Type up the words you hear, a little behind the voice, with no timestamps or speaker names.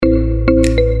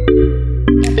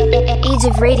Age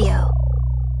of Radio.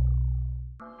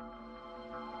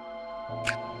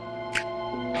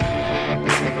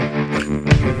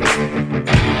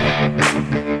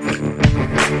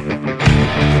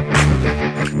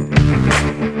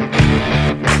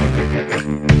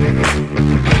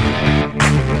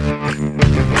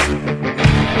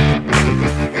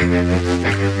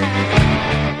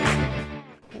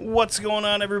 What's going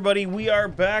on, everybody? We are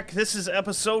back. This is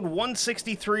episode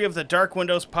 163 of the Dark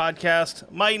Windows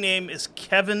podcast. My name is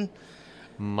Kevin.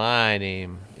 My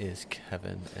name is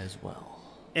Kevin as well.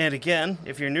 And again,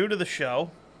 if you're new to the show,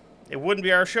 it wouldn't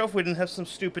be our show if we didn't have some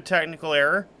stupid technical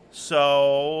error.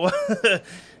 So,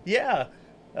 yeah.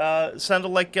 Sounded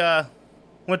like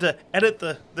went to edit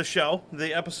the show,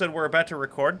 the episode we're about to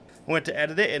record. Went to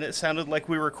edit it, and it sounded like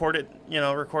we recorded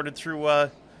through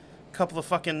a couple of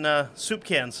fucking soup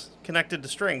cans connected to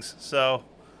strings. So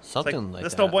Something like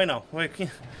that's that. no bueno.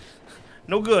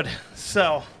 No good.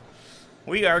 So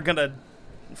we are gonna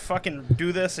fucking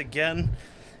do this again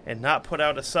and not put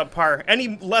out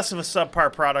any less of a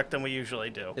subpar product than we usually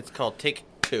do. It's called Take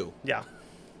Two. Yeah.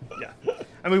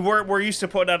 I mean, we're used to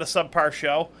putting out a subpar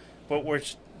show, but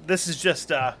this is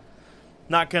just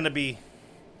not gonna be.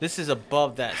 This is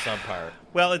above that subpar.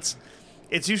 Well, it's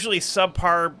usually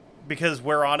subpar because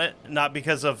we're on it, not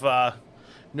because of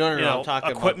No, I'm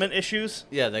talking equipment issues.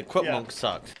 Yeah, the equipment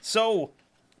sucked. So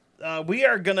we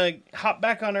are gonna hop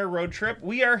back on our road trip.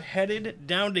 We are headed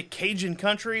down to Cajun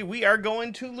country. We are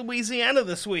going to Louisiana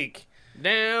this week.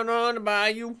 Down on the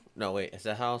bayou. No, wait, is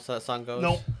that how that song goes?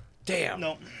 Nope. Damn.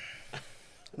 No,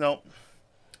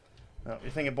 you're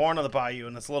thinking Born on the Bayou,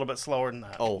 and it's a little bit slower than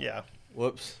that. Oh. Yeah.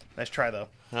 Whoops. Nice try, though.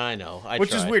 I know.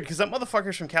 Which is weird, because that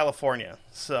motherfucker's from California,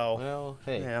 so... Well,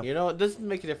 hey, Yeah. You know, it doesn't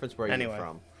make a difference where Anyway. you're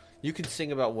from. You can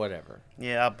sing about whatever.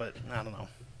 Yeah, but I don't know.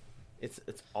 It's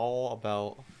all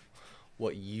about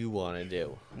what you want to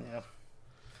do. Yeah.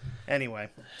 Anyway,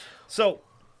 so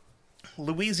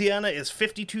Louisiana is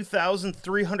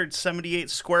 52,378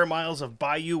 square miles of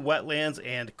bayou, wetlands,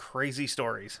 and crazy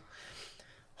stories.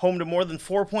 Home to more than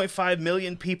 4.5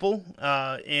 million people,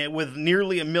 and with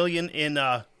nearly a million in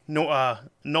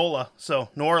NOLA, so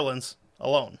New Orleans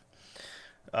alone.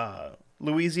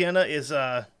 Louisiana is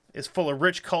full of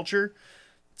rich culture.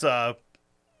 It's a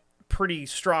pretty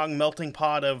strong melting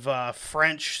pot of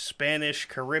French, Spanish,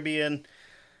 Caribbean,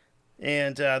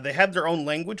 and they have their own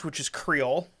language, which is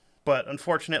Creole. But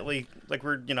unfortunately,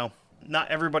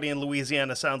 not everybody in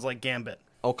Louisiana sounds like Gambit.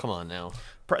 Oh, come on now.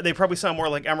 They probably sound more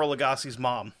like Emeril Lagasse's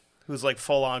mom, who's like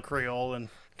full on Creole and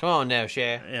Come on now,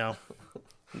 Shay.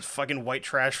 it's fucking white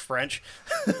trash French.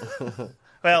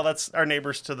 Well, that's our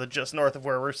neighbors to the just north of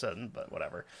where we're sitting, but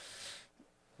whatever.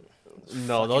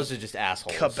 No, those are just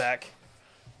assholes. Quebec.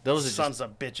 Those are Sons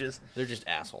of bitches. They're just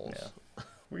assholes. Yeah.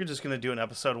 We're just going to do an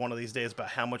episode one of these days about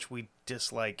how much we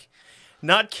dislike,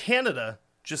 not Canada,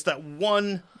 just that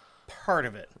one part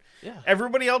of it. Yeah.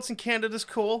 Everybody else in Canada's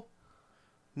cool.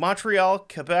 Montreal,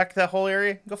 Quebec, that whole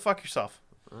area, go fuck yourself.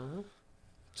 Uh-huh.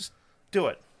 Just do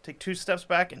it. Take 2 steps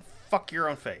back and fuck your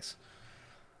own face.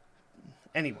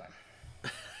 Anyway.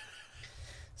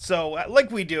 So,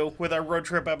 like we do with our road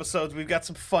trip episodes, we've got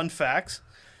some fun facts.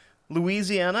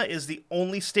 Louisiana is the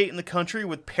only state in the country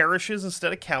with parishes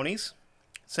instead of counties.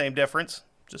 Same difference.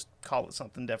 Just call it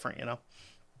something different, you know.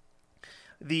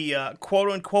 The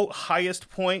quote-unquote highest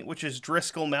point, which is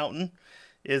Driscoll Mountain,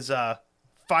 is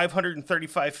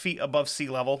 535 feet above sea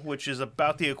level, which is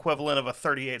about the equivalent of a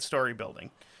 38-story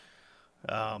building.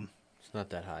 It's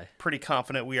not that high. Pretty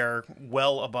confident we are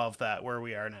well above that where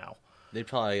we are now. They'd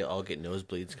probably all get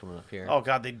nosebleeds coming up here. Oh,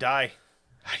 God, they'd die.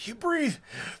 How do you breathe?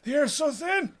 The air's so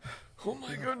thin. Oh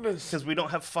my goodness. Because we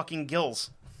don't have fucking gills.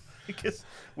 Because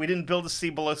we didn't build a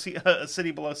city below sea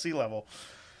level.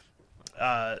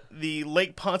 The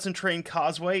Lake Pontchartrain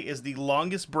Causeway is the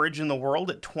longest bridge in the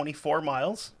world at 24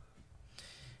 miles.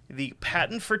 The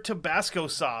patent for Tabasco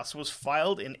sauce was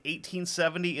filed in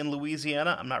 1870 in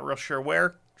Louisiana. I'm not real sure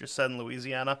where. Just said in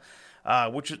Louisiana.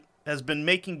 Which has been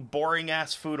making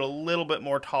boring-ass food a little bit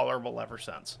more tolerable ever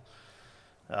since.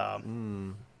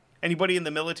 Anybody in the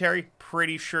military?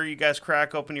 Pretty sure you guys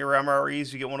crack open your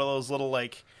MREs. You get one of those little,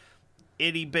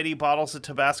 itty-bitty bottles of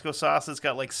Tabasco sauce that's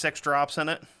got, 6 drops in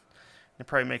it. It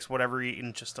probably makes whatever you're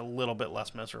eating just a little bit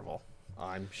less miserable.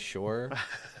 I'm sure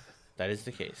that is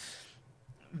the case.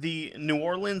 The New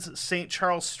Orleans St.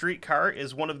 Charles streetcar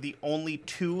is one of the only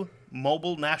 2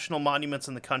 mobile national monuments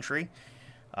in the country.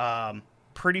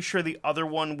 Pretty sure the other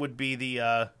one would be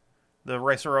the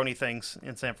Rice-A-Roni things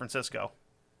in San Francisco.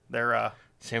 They're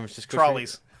San Francisco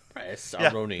trolleys.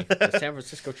 Rice-A-Roni. The San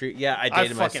Francisco tree. Yeah, I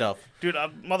dated myself. Dude,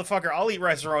 motherfucker, I'll eat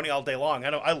Rice-A-Roni all day long.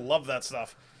 I love that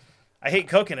stuff. I hate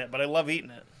cooking it, but I love eating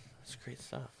it. It's great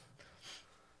stuff.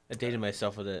 I dated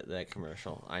myself with that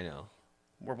commercial. I know.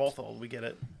 We're both old. We get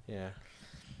it. Yeah.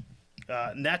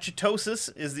 Natchitoches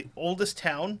is the oldest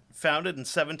town, founded in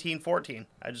 1714.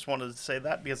 I just wanted to say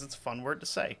that because it's a fun word to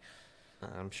say.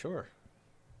 I'm sure.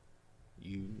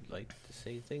 You like to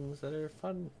say things that are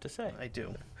fun to say. I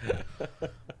do.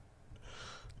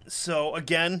 So,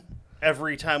 again,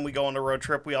 every time we go on a road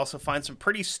trip, we also find some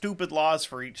pretty stupid laws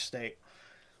for each state.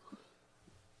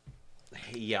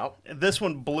 Yep. This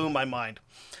one blew my mind.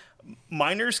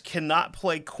 Minors cannot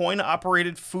play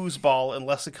coin-operated foosball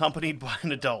unless accompanied by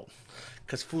an adult.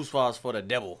 Because foosball is for the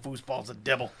devil. Foosball's a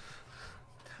devil.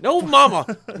 No, mama.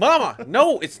 Mama.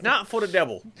 No, it's not for the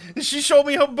devil. She showed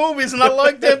me her boobies, and I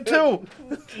like them, too.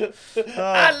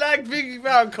 I like Vicky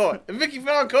Valancourt. And Vicky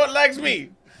Valancourt likes me.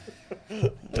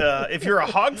 If you're a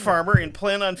hog farmer and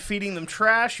plan on feeding them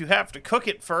trash, you have to cook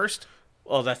it first.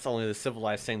 Well, that's only the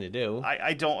civilized thing to do.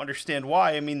 I don't understand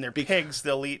why. I mean, they're pigs.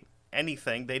 They'll eat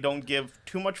anything. They don't give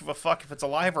too much of a fuck if it's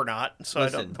alive or not. So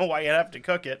Listen. I don't know why you'd have to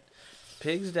cook it.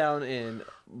 Pigs down in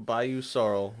Bayou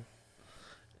Sorrel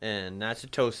and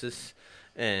Natchitoches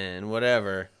and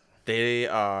whatever, they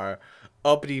are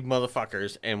uppity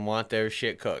motherfuckers and want their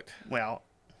shit cooked. Well,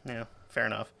 yeah, fair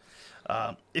enough.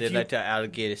 They like to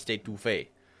alligator steak touffee.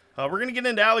 We're going to get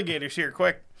into alligators here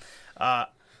quick.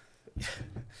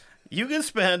 You can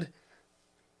spend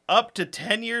up to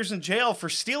 10 years in jail for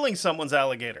stealing someone's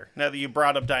alligator, now that you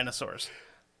brought up dinosaurs.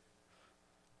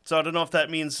 So I don't know if that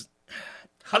means...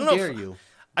 How dare you?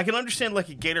 I can understand like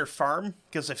a gator farm,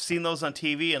 because I've seen those on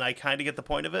TV, and I kind of get the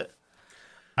point of it.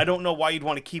 I don't know why you'd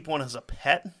want to keep one as a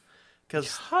pet,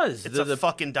 because it's a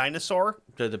fucking dinosaur.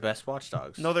 They're the best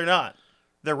watchdogs. No, they're not.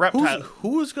 They're reptiles.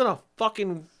 Who's gonna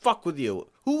fucking fuck with you?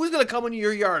 Who is gonna come into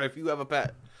your yard if you have a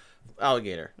pet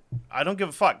alligator? I don't give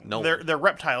a fuck. No. They're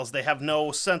reptiles. They have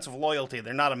no sense of loyalty.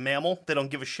 They're not a mammal. They don't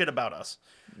give a shit about us.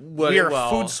 We are a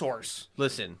food source.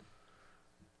 Listen,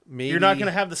 maybe You're not going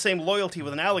to have the same loyalty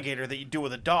with an alligator that you do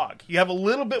with a dog. You have a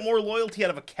little bit more loyalty out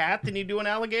of a cat than you do an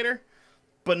alligator,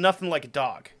 but nothing like a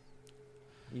dog.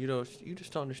 You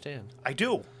just don't understand. I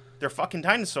do. They're fucking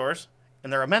dinosaurs,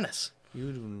 and they're a menace.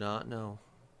 You do not know.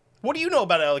 What do you know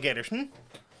about alligators?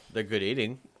 They're good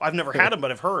eating. I've never had them,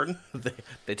 but I've heard.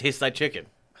 They taste like chicken.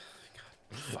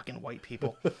 Fucking white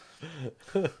people.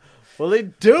 Well, they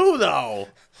do, though.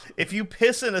 If you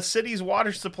piss in a city's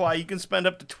water supply, you can spend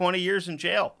up to 20 years in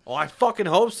jail. Oh, I fucking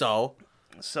hope so.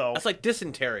 So That's like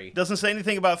dysentery. doesn't say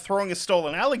anything about throwing a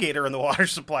stolen alligator in the water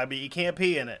supply, but you can't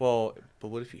pee in it. Well, but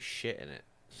what if you shit in it?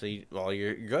 So,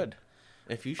 you're good.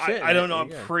 If you shit, I don't know. I'm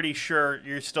you're good. pretty sure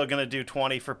you're still gonna do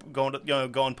 20 for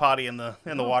going potty in the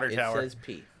water tower. It says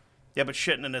pee. Yeah, but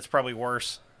shitting in it's probably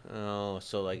worse. Oh,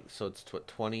 so it's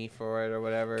 20 for it or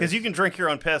whatever. Because you can drink your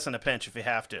own piss in a pinch if you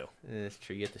have to. It's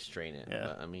true. You have to strain it. Yeah,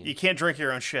 But, I mean, you can't drink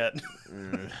your own shit.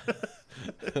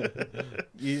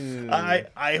 you, I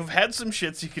have had some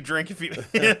shits you could drink if you,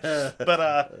 but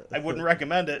I wouldn't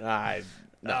recommend it.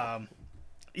 no.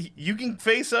 You can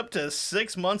face up to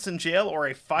 6 months in jail or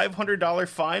a $500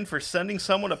 fine for sending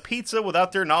someone a pizza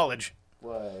without their knowledge.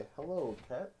 Why? Hello,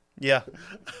 cat. Yeah.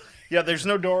 Yeah, there's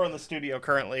no door on the studio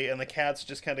currently, and the cats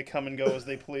just kind of come and go as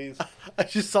they please. I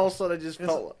just all of a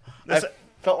sudden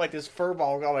felt like this fur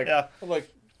ball. I'm like, Yeah. I'm like,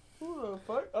 who the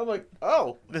fuck? I'm like,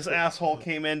 oh. This asshole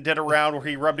came in, did a round where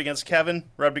he rubbed against Kevin,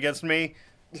 rubbed against me,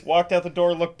 walked out the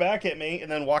door, looked back at me, and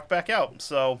then walked back out.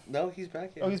 So, No, he's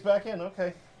back in. oh, he's back in.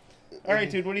 Okay. All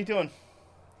right, dude. What are you doing?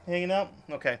 Hanging out?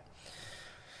 Okay.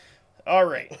 All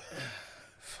right.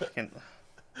 Fucking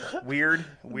weird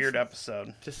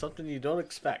episode. Just something you don't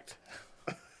expect.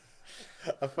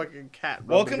 A fucking cat.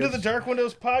 Welcome to the Dark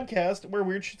Windows podcast, where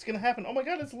weird shit's gonna happen. Oh my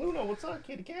God, it's Luna. What's up,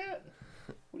 kitty cat?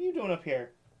 What are you doing up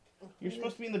here? You're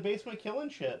supposed to be in the basement killing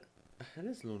shit. That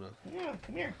is Luna. Yeah,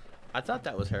 come here. I thought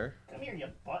that was her. Come here, you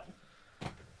butt.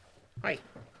 Hi.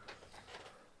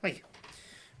 Hi.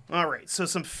 All right, so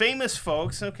some famous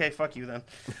folks. Okay, fuck you then.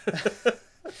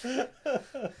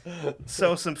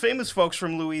 So some famous folks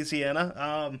from Louisiana.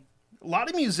 A lot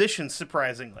of musicians,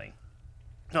 surprisingly.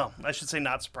 No, I should say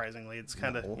not surprisingly. It's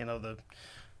kind of, the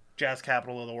jazz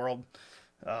capital of the world,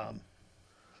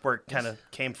 where it kind of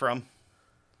came from.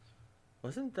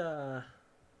 Wasn't the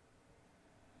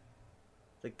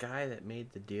guy that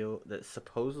made the deal, that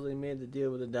supposedly made the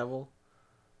deal with the devil,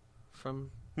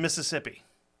 from Mississippi.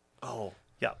 Oh.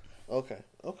 Yep. Okay.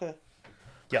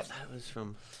 Yep. That was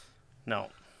from No.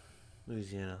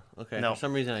 Louisiana. Okay. No. For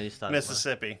some reason I just thought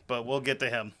Mississippi, but we'll get to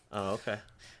him. Oh, okay.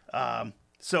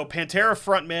 So Pantera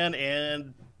frontman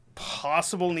and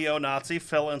possible neo-Nazi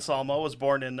Phil Anselmo was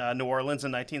born in New Orleans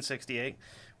in 1968.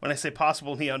 When I say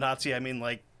possible neo-Nazi, I mean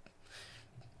like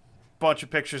bunch of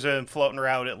pictures of him floating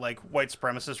around at like white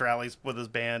supremacist rallies with his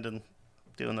band and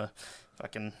doing the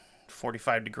fucking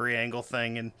 45-degree angle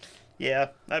thing. And yeah,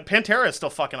 Pantera is still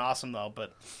fucking awesome though,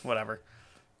 but whatever.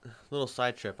 Little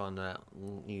side trip on that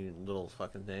you little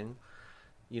fucking thing.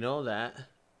 You know that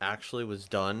actually was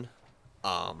done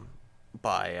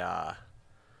by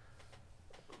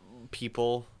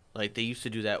people, like they used to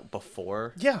do that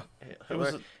before. Yeah, it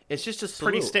was it's just a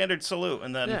pretty salute. standard salute,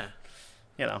 and then Yeah.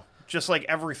 you know, just like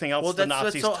everything else Well, the that's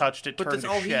Nazis all, touched, it but turned that's to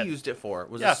all shit. he used it for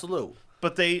was Yeah. a salute.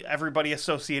 But everybody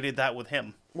associated that with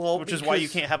him. Well, which is why you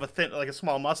because- can't have a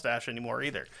small mustache anymore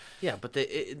either. Yeah, but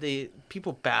they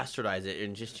people bastardize it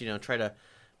and just try to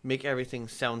make everything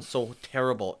sound so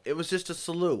terrible. It was just a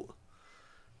salute,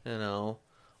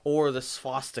 or the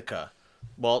swastika.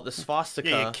 Well, the swastika.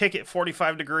 Yeah, you kick it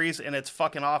 45 degrees and it's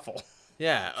fucking awful.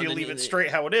 Yeah, If you leave it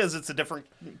straight how it is, it's a different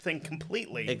thing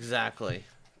completely. Exactly.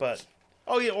 But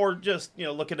or just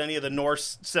look at any of the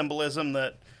Norse symbolism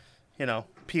that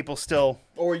people still.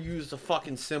 Or use the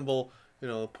fucking symbol.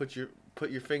 Put your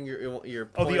finger your. The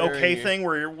pointer okay in your- thing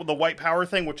where you're the white power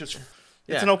thing, which is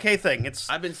Yeah. it's an okay thing. It's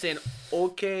I've been saying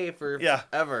okay for Yeah.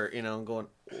 ever. Going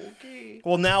okay.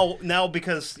 well now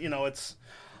because it's.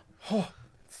 It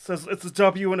says it's a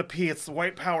W and a P. It's the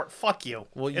white power. Fuck you.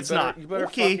 Well, it's better, not. You better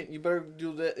okay. you better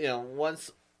do that. Once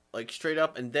like straight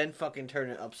up and then fucking turn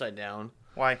it upside down.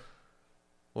 Why?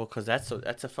 Well, because that's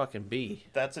a fucking B.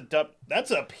 That's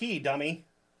a P, dummy.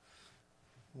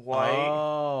 Why?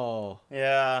 Oh.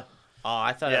 Yeah. Oh,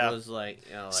 I thought Yeah. it was like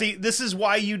See, this is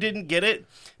why you didn't get it,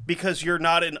 because you're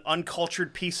not an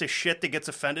uncultured piece of shit that gets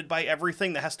offended by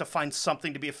everything, that has to find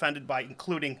something to be offended by,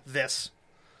 including this.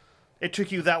 It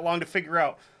took you that long to figure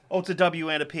out, it's a W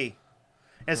and a P.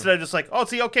 Instead of just like,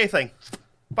 it's the okay thing.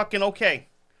 Fucking okay.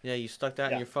 Yeah, you stuck that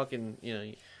Yeah. in your fucking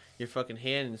your fucking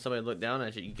hand, and somebody looked down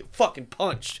at you, you get fucking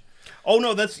punched. Oh,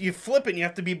 no, you flip it and you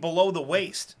have to be below the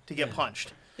waist to get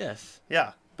punched. Yes,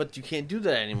 Yeah. but you can't do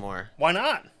that anymore. Why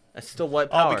not? That's still white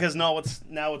power. Oh, because now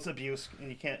it's abuse and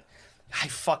you can't. I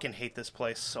fucking hate this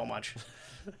place so much.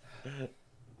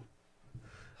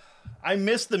 I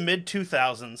miss the mid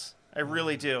 2000s. I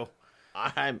really do.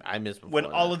 I miss before When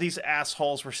that. all of these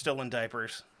assholes were still in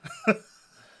diapers.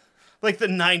 Like the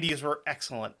 90s were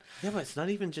excellent. Yeah, but it's not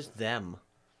even just them.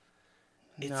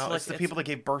 It's the people that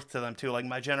gave birth to them too. Like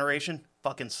my generation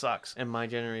fucking sucks. and my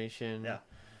generation. Yeah.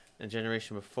 And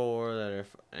generation before that are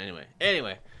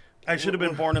anyway. I should have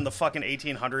been born in the fucking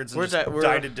 1800s and Where's just that-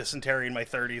 died of dysentery in my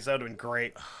 30s. That would have been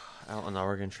great. Out on the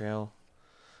Oregon Trail.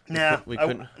 Nah, we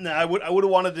couldn't. I would have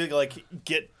wanted to like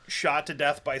get shot to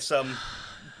death by some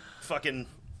fucking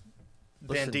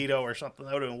Listen. bandito or something.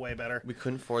 That would have been way better. We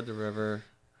couldn't ford the river.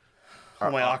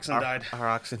 My oxen died. Our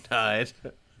oxen died.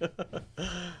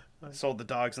 I sold the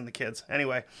dogs and the kids.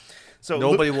 Anyway, so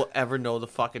Nobody will ever know the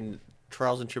fucking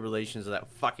trials and tribulations of that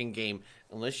fucking game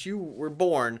unless you were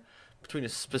born between a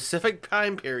specific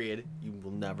time period. You will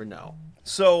never know.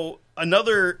 So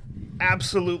another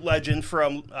absolute legend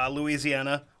from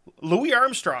Louisiana, Louis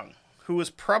Armstrong, who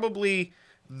was probably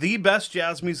the best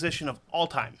jazz musician of all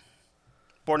time,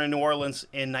 born in New Orleans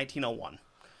in 1901.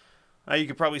 You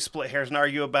could probably split hairs and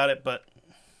argue about it, but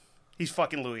he's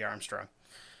fucking Louis Armstrong.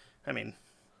 I mean,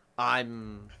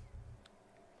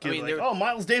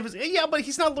 Miles Davis. Yeah, but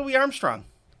he's not Louis Armstrong.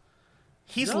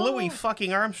 He's No. Louis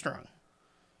fucking Armstrong.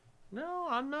 No,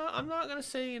 I'm not. I'm not gonna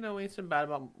say anything bad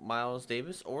about Miles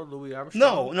Davis or Louis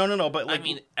Armstrong. No. But like, I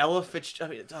mean, Ella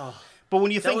Fitzgerald. but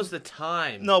when you That think was the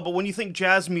time. no, but when you think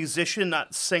jazz musician,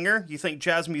 not singer, you think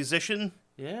jazz musician.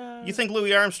 Yeah. You think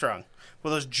Louis Armstrong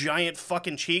with those giant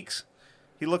fucking cheeks.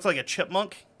 He looked like a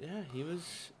chipmunk, Yeah, he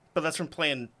was. but that's from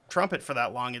playing trumpet for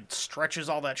that long. It stretches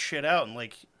all that shit out, and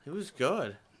like He was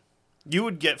good. you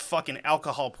would get fucking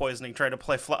alcohol poisoning trying to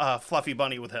play Fluffy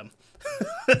Bunny with him.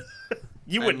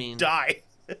 You would die.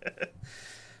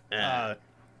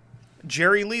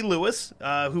 Jerry Lee Lewis,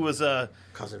 who was a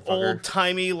Cousin fucker.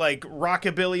 old-timey like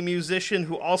rockabilly musician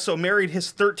who also married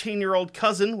his 13-year-old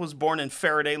cousin, was born in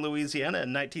Faraday, Louisiana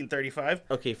in 1935.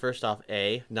 Okay, first off,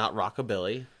 not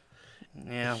rockabilly.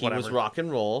 Yeah, He whatever. was rock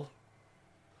and roll.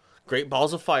 Great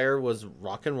Balls of Fire was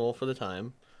rock and roll for the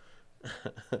time.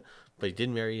 But he did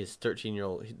marry his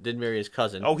 13-year-old. He did marry his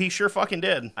cousin. Oh, he sure fucking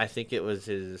did. I think it was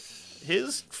his.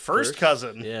 His first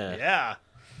cousin. Yeah. Yeah.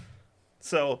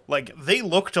 So, like, they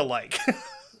looked alike.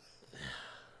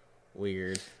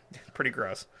 Weird. Pretty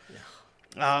gross.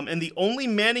 And the only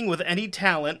Manning with any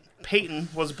talent, Peyton,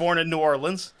 was born in New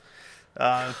Orleans.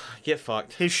 Get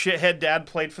fucked. His shithead dad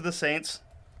played for the Saints.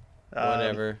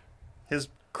 Whatever. His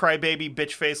crybaby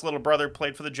bitch face little brother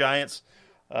played for the Giants.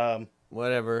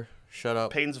 Whatever. Shut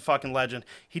up. Peyton's a fucking legend.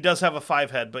 He does have a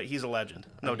 5 head, but he's a legend,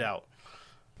 no doubt.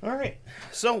 All right.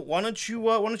 So why don't you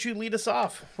lead us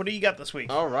off? What do you got this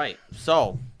week? All right.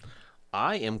 So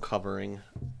I am covering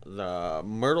the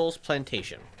Myrtle's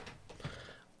Plantation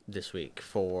this week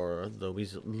for the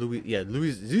Louisiana. The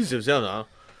Louisippi,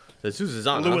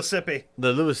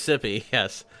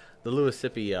 yes. The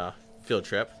Louisippi field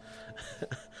trip.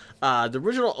 The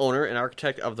original owner and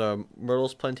architect of the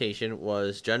Myrtle's Plantation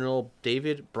was General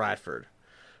David Bradford.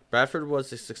 Bradford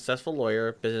was a successful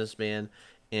lawyer, businessman,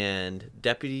 and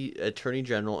deputy attorney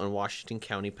general in Washington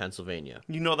County, Pennsylvania.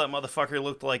 You know that motherfucker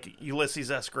looked like Ulysses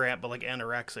S. Grant, but like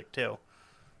anorexic too.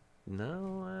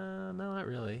 No, not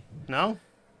really. No?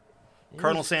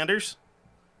 Colonel Sanders?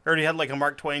 Or he had like a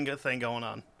Mark Twain thing going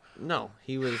on? No,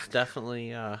 he was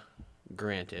definitely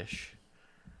Grantish.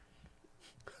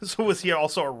 So was he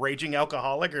also a raging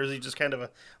alcoholic, or is he just kind of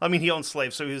a... I mean, he owned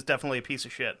slaves, so he was definitely a piece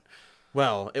of shit.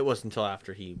 Well, it wasn't until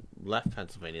after he left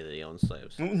Pennsylvania that he owned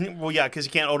slaves. Well, yeah, because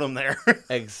you can't own them there.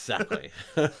 Exactly.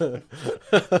 I'm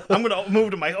going to move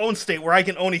to my own state where I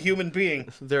can own a human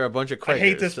being. They're a bunch of Quakers. I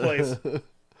hate this place.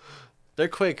 They're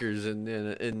Quakers in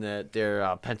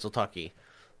they're Pennsylvania.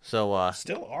 So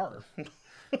Still are.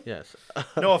 yes.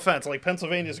 No offense. Like,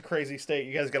 Pennsylvania's a crazy state.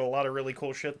 You guys got a lot of really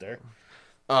cool shit there.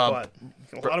 But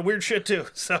a lot of weird shit, too.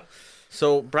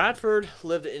 So Bradford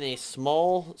lived in a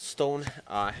small stone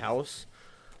house,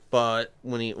 but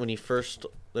when he first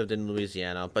lived in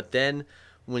Louisiana, but then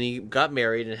when he got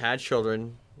married and had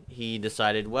children, he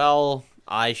decided, well,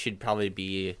 I should probably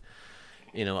be,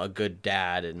 a good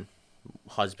dad and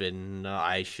husband.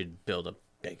 I should build a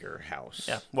bigger house.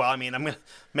 Yeah. Well, I mean, I'm going to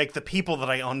make the people that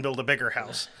I own build a bigger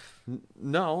house.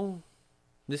 No.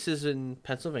 This is in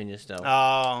Pennsylvania still.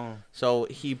 Oh. So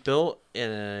he built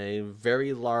in a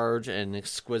very large and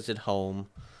exquisite home.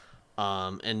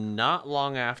 And not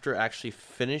long after actually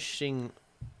finishing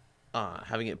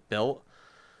having it built,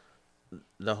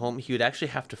 the home, he would actually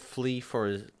have to flee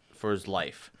for his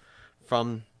life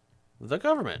from the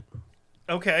government.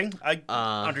 Okay. I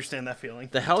understand that feeling.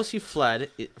 The house he fled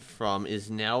from is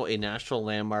now a National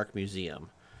Landmark Museum.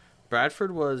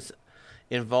 Bradford was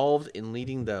involved in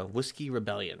leading the Whiskey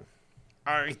Rebellion.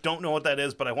 I don't know what that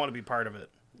is, but I want to be part of it.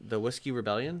 The Whiskey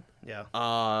Rebellion? Yeah.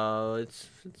 It's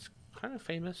kind of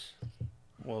famous.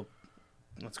 Well,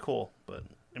 that's cool, but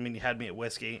I mean, you had me at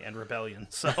whiskey and rebellion,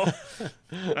 so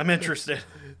I'm interested.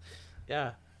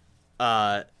 Yeah.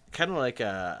 Kind of like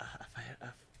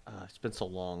it's been so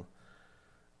long.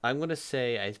 I'm gonna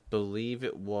say I believe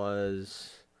it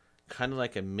was kind of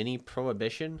like a mini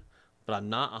prohibition, but I'm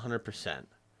not 100%.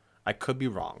 I could be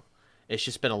wrong. It's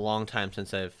just been a long time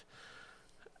since I've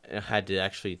had to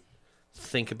actually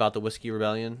think about the Whiskey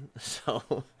Rebellion. So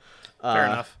fair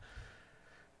enough.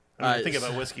 I think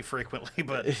about whiskey frequently,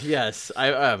 but yes,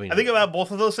 I mean, I think about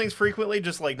both of those things frequently,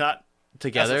 just like not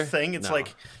together as a thing. It's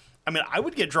like, I mean, I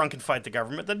would get drunk and fight the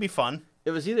government. That'd be fun.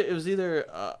 It was either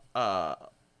a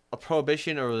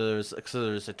prohibition or there's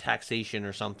a taxation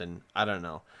or something. I don't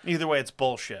know. Either way, it's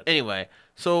bullshit. Anyway,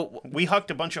 so we hucked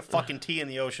a bunch of fucking tea in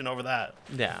the ocean over that.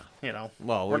 Yeah.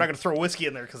 Well, we're not going to throw whiskey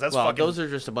in there because that's fucking those are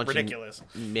just a bunch ridiculous.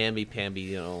 Of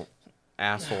mamby-pamby,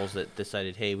 assholes that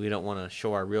decided, hey, we don't want to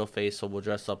show our real face, so we'll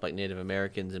dress up like Native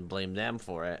Americans and blame them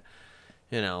for it.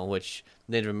 Which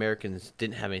Native Americans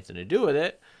didn't have anything to do with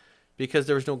it because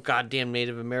there was no goddamn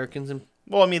Native Americans in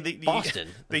Well, I mean, Boston.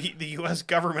 The U.S.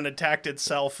 government attacked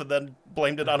itself and then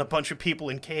blamed it on a bunch of people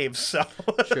in caves. So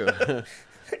True.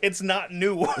 It's not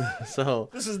new. So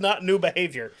this is not new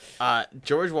behavior.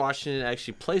 George Washington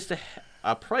actually placed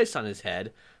a price on his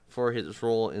head for his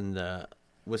role in the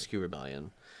Whiskey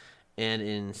Rebellion. And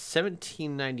in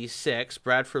 1796,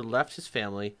 Bradford left his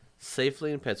family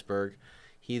safely in Pittsburgh.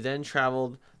 He then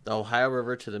traveled the Ohio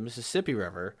River to the Mississippi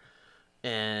River,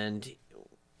 and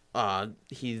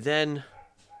he then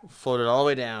floated all the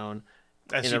way down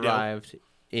and arrived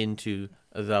into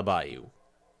the bayou.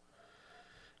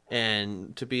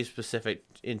 And to be specific,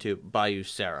 into Bayou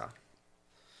Sarah.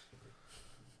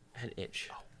 An itch.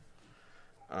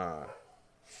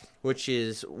 Which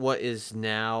is what is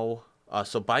now...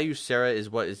 so Bayou Sarah is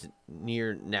what is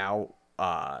near now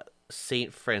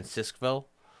St. Francisville.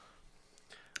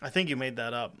 I think you made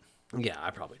that up. Yeah,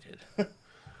 I probably did.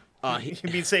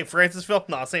 You mean St. Francisville?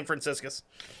 No, St. Franciscus.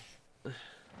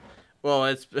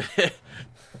 Well,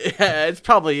 it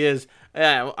probably is.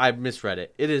 Yeah, I misread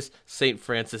it. It is St.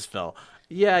 Francisville.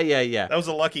 Yeah. That was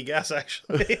a lucky guess,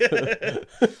 actually.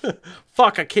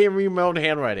 Fuck, I can't read my own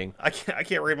handwriting. I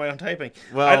can't read my own typing.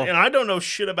 Well, and I don't know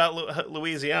shit about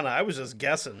Louisiana. I was just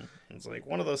guessing. It's like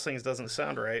one of those things doesn't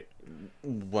sound right.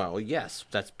 Well, yes,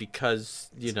 that's because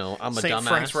I'm a St. dumbass.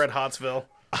 Frank's Red Hotsville.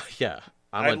 Yeah.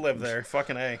 I'd live there.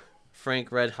 Fucking A.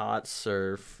 Frank Red Hots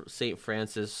or St.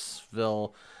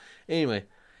 Francisville. Anyway,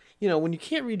 when you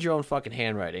can't read your own fucking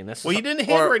handwriting, that's Well, you didn't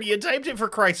handwrite it. You typed it, for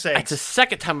Christ's sake. It's the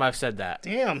second time I've said that.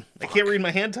 Damn. I can't read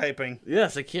my hand typing.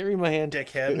 Yes, I can't read my hand.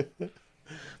 Dickhead.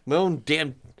 My own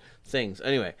damn things.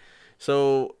 Anyway,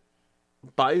 so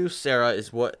Bayou Sara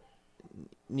is what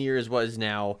is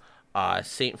now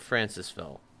St.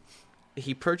 Francisville.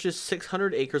 He purchased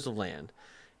 600 acres of land,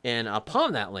 and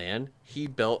upon that land, he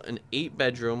built an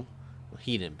 8-bedroom.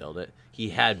 He didn't build it. He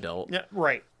had built. Yeah,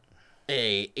 right.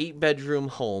 A 8-bedroom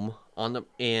home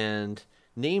and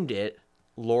named it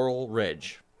Laurel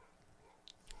Ridge.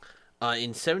 In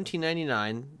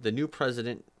 1799, the new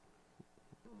president,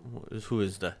 who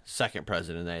is the second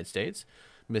president of the United States,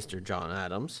 Mr. John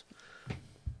Adams,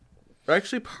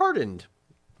 actually pardoned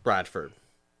Bradford.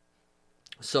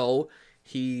 So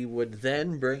he would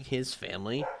then bring his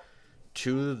family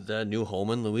to the new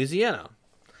home in Louisiana.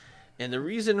 And the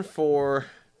reason for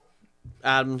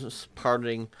Adams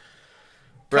pardoning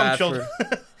Bradford...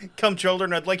 Come,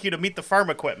 children, I'd like you to meet the farm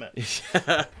equipment.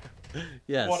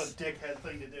 Yes. What a dickhead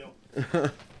thing to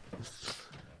do.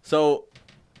 So,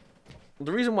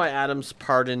 the reason why Adams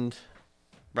pardoned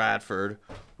Bradford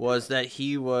was that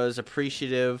he was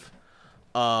appreciative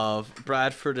of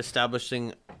Bradford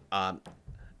establishing the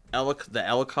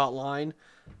Ellicott line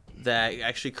that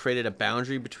actually created a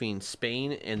boundary between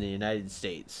Spain and the United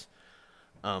States.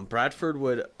 Bradford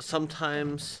would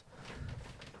sometimes...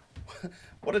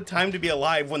 What a time to be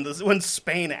alive when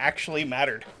Spain actually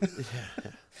mattered.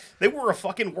 They were a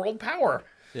fucking world power.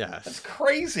 Yes. That's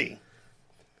crazy.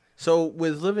 So,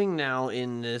 with living now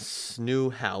in this new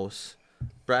house,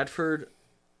 Bradford,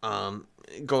 going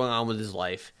on with his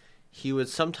life, he would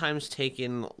sometimes take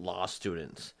in law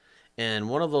students. And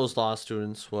one of those law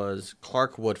students was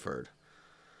Clark Woodford.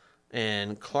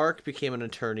 And Clark became an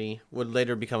attorney, would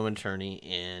later become an attorney,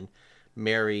 and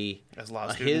marry... As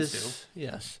law students do.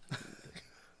 Yes.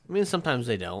 I mean, sometimes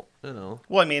they don't,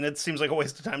 Well, I mean, it seems like a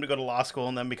waste of time to go to law school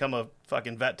and then become a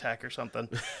fucking vet tech or something.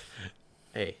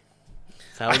 Hey,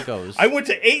 that's how it goes. I went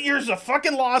to 8 years of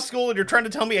fucking law school and you're trying to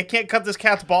tell me I can't cut this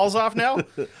cat's balls off now?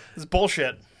 It's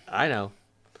bullshit. I know.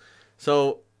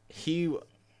 So he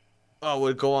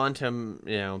would go on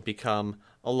to, become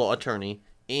a law attorney,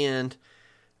 and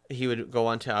he would go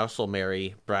on to also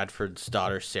marry Bradford's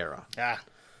daughter, Sarah.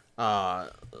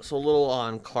 So a little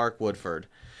on Clark Woodford.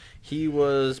 He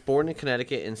was born in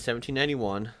Connecticut in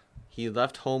 1791. He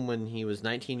left home when he was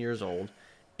 19 years old.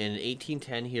 In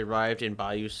 1810, he arrived in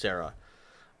Bayou Sara.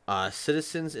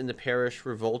 Citizens in the parish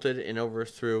revolted and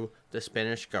overthrew the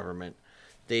Spanish government.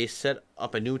 They set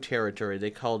up a new territory.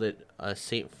 They called it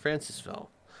St. Francisville.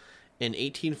 In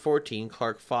 1814,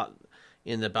 Clark fought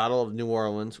in the Battle of New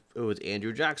Orleans with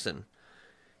Andrew Jackson.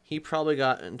 He probably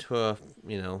got into a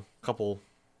couple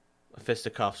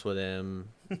fisticuffs with him,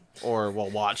 or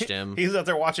watched him. He's out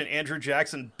there watching Andrew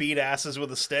Jackson beat asses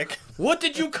with a stick. What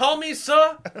did you call me,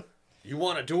 sir? You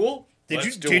want a duel? Did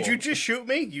you just shoot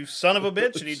me, you son of a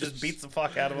bitch? And he just beats the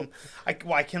fuck out of him.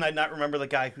 Why can I not remember the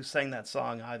guy who sang that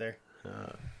song either?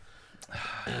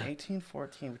 In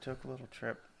 1814, we took a little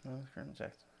trip. Colonel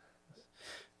Jackson.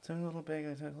 Took a little big.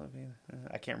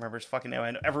 I can't remember his fucking name.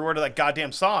 I know every word of that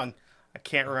goddamn song. I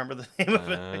can't remember the name of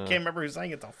it. I can't remember who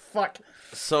sang it. The fuck.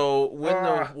 So when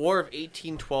the War of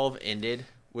 1812 ended,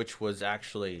 which was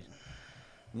actually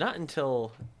not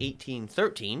until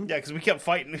 1813. Yeah, because we kept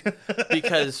fighting.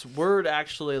 Because word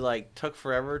actually took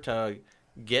forever to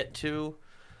get to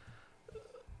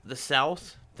the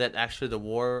South that actually the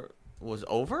war was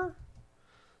over.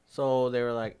 So they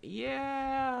were like,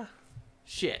 yeah,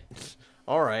 shit.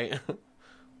 All right,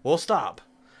 we'll stop.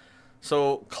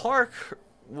 So Clark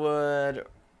would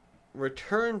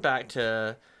return back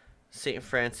to St.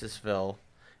 Francisville,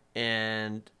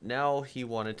 and now he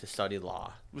wanted to study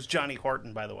law. It was Johnny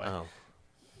Horton, by the way. Oh,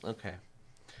 okay.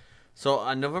 So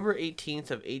on November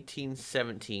 18th of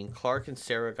 1817, Clark and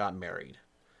Sarah got married.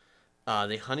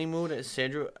 They honeymooned at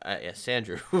Sandra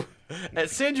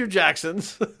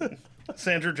Jackson's.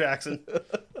 Sandra Jackson.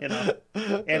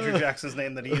 Andrew Jackson's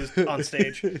name that he used on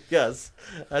stage. Yes,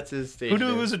 that's his stage Who knew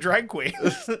name. he was a drag queen?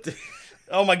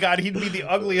 Oh my god, he'd be the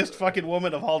ugliest fucking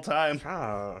woman of all time.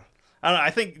 I don't know,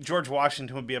 I think George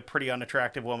Washington would be a pretty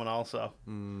unattractive woman also.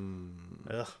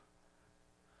 Ugh.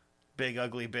 Big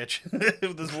ugly bitch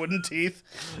with his wooden teeth.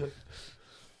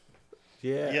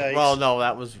 Yeah. Well, no,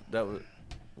 that was.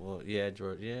 Well, yeah,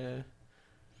 George. Yeah.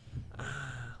 I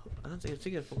don't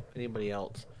think of anybody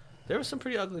else. There were some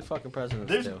pretty ugly fucking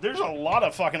presidents. There's a lot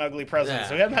of fucking ugly presidents.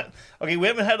 Yeah. We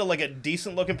haven't had a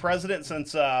decent looking president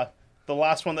since the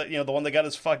last one that the one that got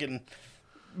his fucking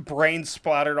brains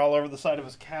splattered all over the side of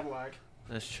his Cadillac.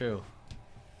 That's true.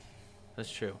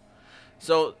 That's true.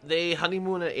 So they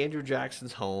honeymoon at Andrew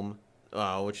Jackson's home,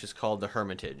 which is called the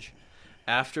Hermitage.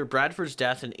 After Bradford's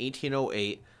death in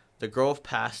 1808, the grove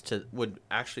would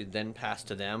actually then pass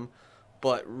to them,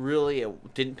 but really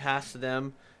it didn't pass to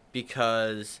them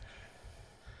because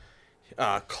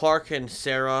Clark and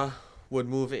Sarah would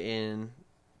move in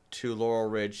to Laurel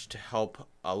Ridge to help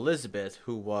Elizabeth,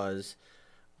 who was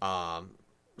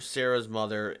Sarah's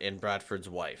mother and Bradford's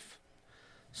wife.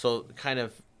 So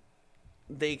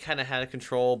they kind of had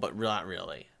control, but not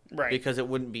really. Right. Because it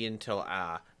wouldn't be until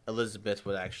Elizabeth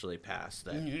would actually pass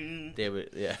that they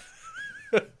would, yeah.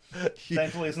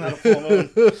 Thankfully, it's not a full moon.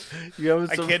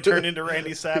 I can't turn into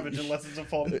Randy Savage unless it's a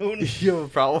full moon. You have a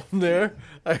problem there?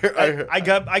 I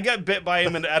got bit by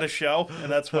him at a show,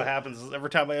 and that's what happens. Every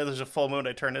time there's a full moon,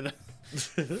 I turn into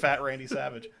fat Randy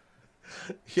Savage.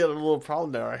 He had a little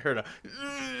problem there. I heard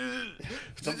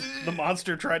the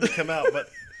monster tried to come out, but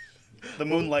the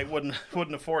moonlight wouldn't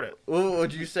afford it. What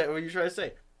would you say? What were you trying to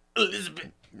say?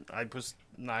 Elizabeth. I was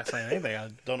not saying anything. I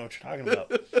don't know what you're talking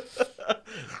about.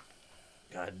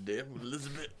 God damn,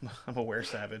 Elizabeth. I'm a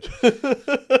were-savage.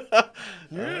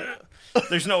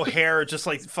 There's no hair, just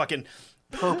like fucking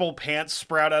purple pants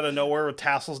sprout out of nowhere with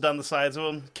tassels down the sides of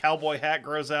them. Cowboy hat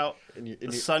grows out.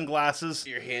 And sunglasses.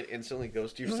 Your hand instantly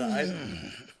goes to your side.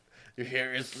 Your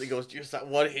hair instantly goes to your side.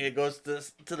 One hand goes to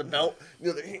the belt.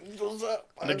 The other hand goes up.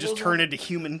 And I just turn into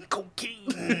human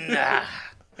cocaine.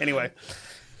 Anyway.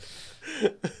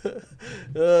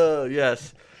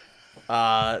 Yes.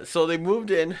 So they moved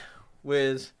in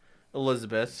with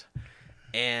Elizabeth,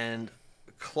 and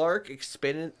Clark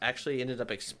ended up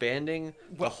expanding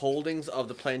the holdings of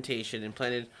the plantation and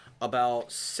planted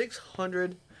about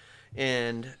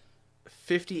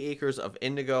 650 acres of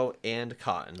indigo and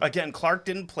cotton. Again, Clark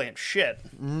didn't plant shit.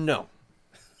 No.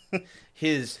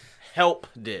 His help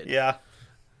did. Yeah.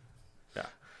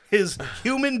 His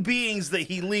human beings that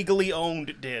he legally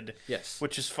owned did. Yes.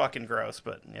 Which is fucking gross,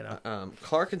 but, you know.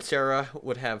 Clark and Sarah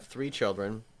would have 3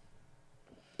 children.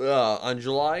 On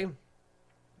July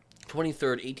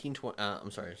 23rd,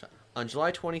 on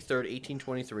July 23rd,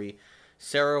 1823,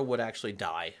 Sarah would actually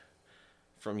die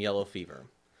from yellow fever.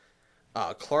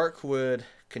 Clark would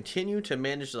continue to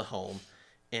manage the home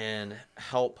and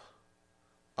help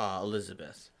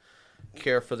Elizabeth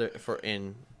care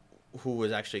who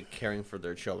was actually caring for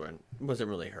their children. It wasn't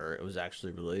really her. It was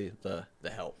actually really the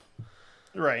help.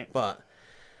 Right. But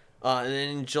and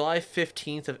then July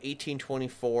 15th of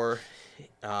 1824,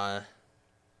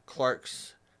 Clark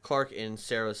and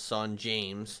Sarah's son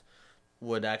James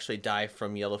would actually die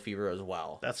from yellow fever as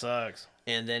well. That sucks.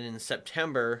 And then in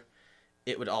September,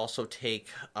 it would also take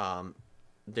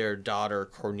their daughter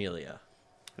Cornelia.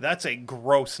 That's a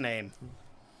gross name.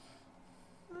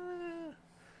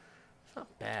 It's not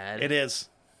bad. It is.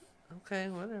 Okay,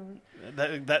 whatever.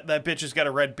 That bitch has got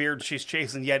a red beard. She's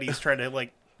chasing Yetis trying to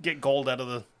like get gold out of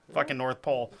the fucking North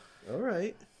Pole. All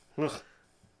right.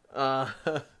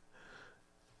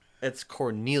 It's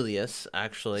Cornelius,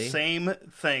 actually. Same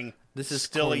thing. This is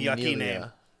still Cornelia. A yucky name.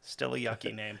 Still a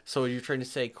yucky name. So you're trying to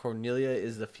say Cornelia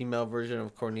is the female version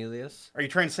of Cornelius? Are you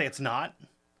trying to say it's not?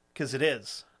 Because it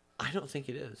is. I don't think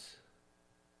it is.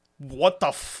 What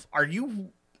the are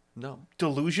you No.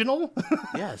 delusional?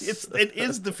 Yes. It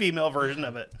is the female version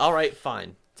of it. All right,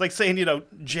 fine. It's like saying,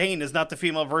 Jane is not the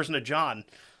female version of John.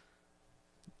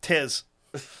 'Tis.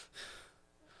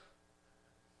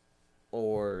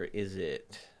 Or is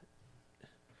it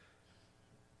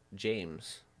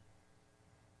James?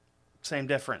 Same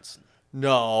difference.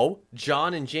 No.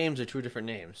 John and James are 2 different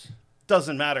names.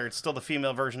 Doesn't matter. It's still the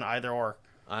female version of either or.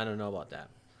 I don't know about that.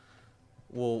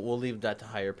 We'll leave that to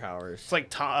higher powers. It's like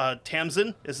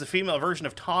Tamsin is the female version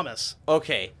of Thomas.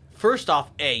 Okay. First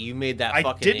off, you made that I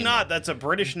fucking did name not. up. That's a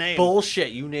British name.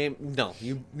 Bullshit.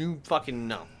 You fucking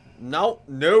no.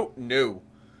 No.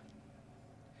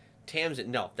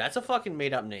 Tamsin. No, that's a fucking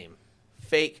made up name.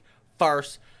 Fake,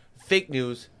 farce, fake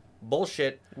news,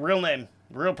 bullshit. Real name.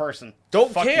 Real person.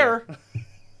 Don't Fuck care. you.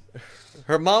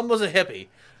 Her mom was a hippie.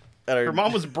 Her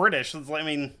mom was British. I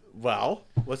mean, well,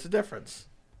 what's the difference?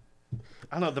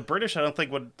 I don't know. The British, I don't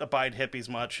think would abide hippies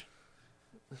much.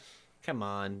 Come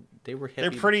on, they were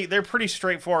hippies. They're pretty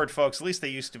straightforward folks. At least they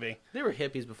used to be. They were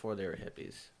hippies before they were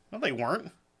hippies. No, they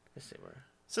weren't. Yes, they were.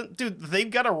 So, dude,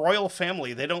 they've got a royal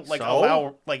family. They don't So?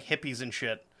 allow hippies and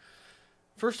shit.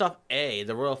 First off,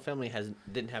 the royal family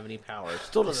didn't have any power.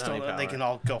 Still doesn't have any power. They can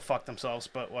all go fuck themselves,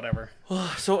 but whatever.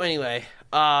 So anyway,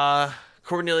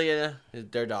 Cornelia,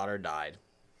 their daughter, died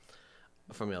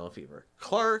from yellow fever.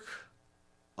 Clark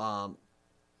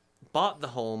bought the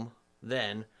home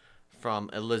then from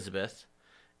Elizabeth,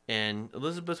 and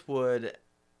Elizabeth would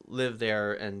live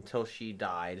there until she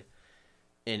died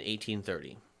in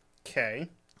 1830. Okay.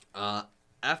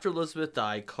 After Elizabeth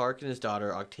died, Clark and his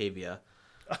daughter Octavia.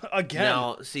 Again.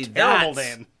 Now, see, terrible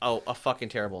that's name. a fucking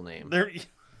terrible name. They're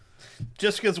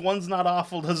just because one's not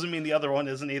awful doesn't mean the other one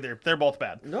isn't either. They're both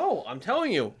bad. No, I'm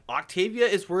telling you, Octavia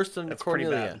is worse than That's pretty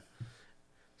Cornelia. bad.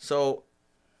 So,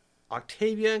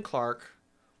 Octavia and Clark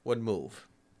would move,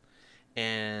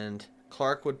 and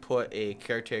Clark would put a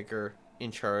caretaker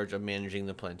in charge of managing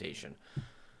the plantation.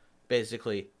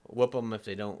 Basically, whip them if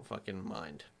they don't fucking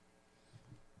mind.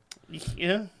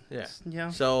 Yeah. Yeah.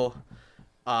 Yeah. So,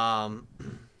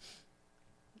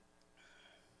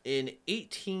 in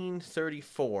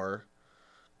 1834,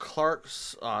 Clark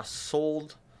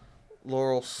sold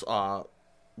Laurel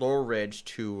Ridge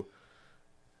to.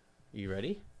 You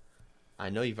ready? I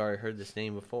know you've already heard this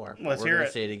name before. But Let's we're hear gonna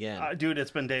it. Say it again. Dude,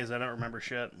 it's been days. I don't remember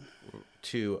shit.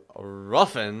 To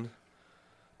Ruffin.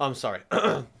 I'm sorry.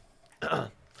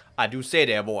 I do say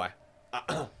there, boy.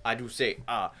 I do say.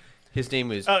 His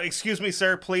name is. Excuse me,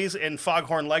 sir, please, in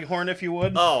Foghorn Leghorn, if you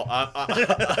would. Oh,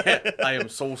 I am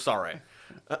so sorry.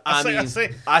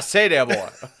 I say there, boy.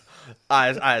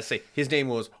 I say his name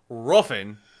was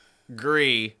Ruffin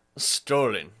Gree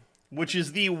Sterling. Which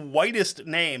is the whitest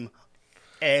name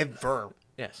ever.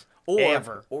 Yes.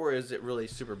 Ever. Or is it really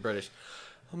super British?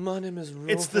 My name is Ruffin.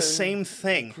 It's the same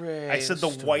thing. Grey I said the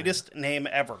Sterling. whitest name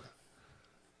ever.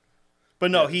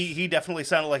 But no, he definitely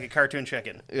sounded like a cartoon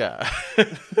chicken. Yeah.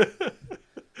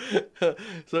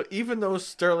 So even though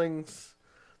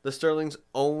the Sterlings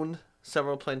owned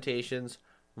several plantations,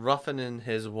 Ruffin and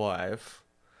his wife,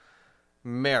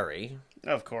 Mary,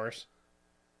 Of course.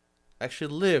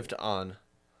 actually lived on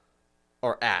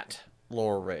or at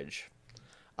Laurel Ridge.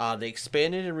 They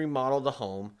expanded and remodeled the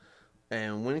home,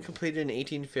 and when completed in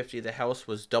 1850, the house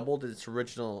was doubled its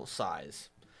original size.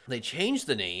 They changed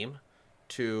the name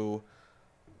to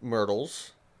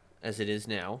Myrtles, as it is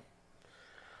now.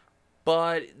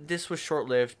 But this was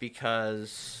short-lived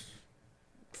because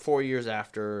 4 years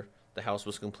after the house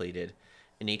was completed,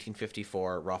 in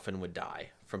 1854, Ruffin would die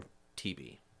from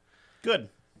TB. Good.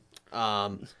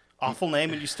 Awful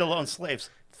name, and you still own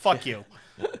slaves. Fuck you.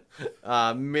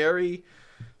 Mary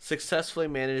successfully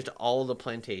managed all of the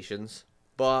plantations,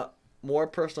 but more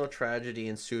personal tragedy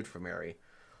ensued for Mary.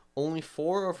 Only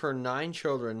 4 of her 9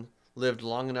 children lived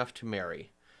long enough to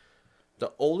marry.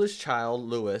 The oldest child,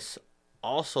 Lewis,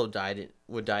 also would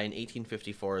die in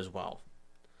 1854 as well.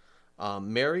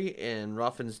 Mary and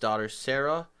Ruffin's daughter,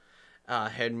 Sarah,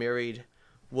 had married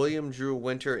William Drew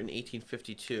Winter in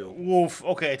 1852. Woof.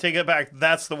 Okay, take it back.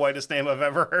 That's the whitest name I've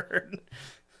ever heard.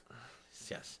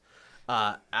 Yes.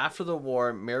 After the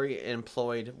war, Mary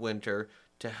employed Winter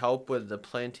to help with the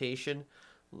plantation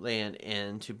land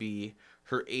and to be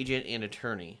her agent and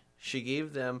attorney. She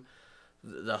gave them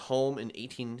the home in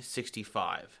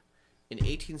 1865. In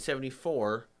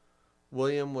 1874,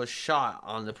 William was shot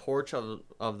on the porch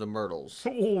of the Myrtles.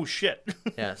 Oh, shit.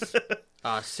 Yes.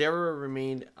 Sarah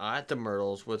remained at the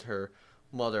Myrtles with her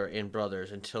mother and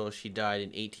brothers until she died in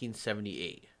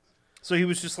 1878. So he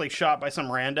was just like shot by some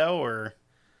rando, or?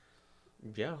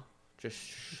 Yeah, just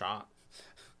shot.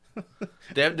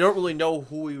 They don't really know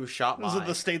who he was shot by. Was it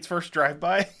the state's first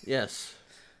drive-by? Yes.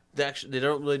 They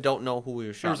don't know who he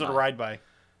was shot Or was it by. a ride-by?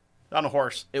 On a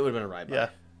horse. It would have been a ride-by. Yeah.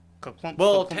 Clunk,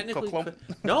 Well, clunk, technically, clunk.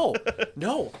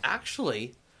 no.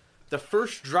 Actually, the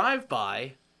first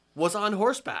drive-by was on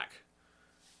horseback.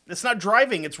 It's not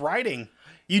driving, it's riding.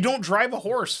 You don't drive a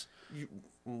horse.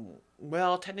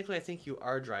 Well, technically, I think you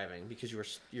are driving because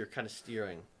you're kind of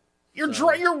steering. You're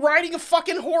riding a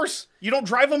fucking horse. You don't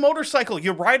drive a motorcycle.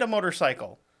 You ride a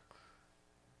motorcycle.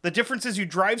 The difference is you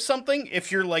drive something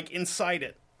if you're like inside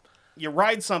it. You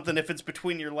ride something if it's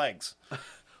between your legs.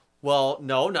 Well,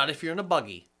 no, not if you're in a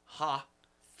buggy. Ha.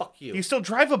 Fuck you. You still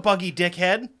drive a buggy,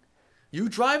 dickhead. You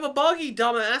drive a buggy,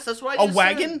 dumbass. That's why I A just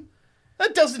wagon? said.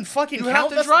 That doesn't fucking You count. have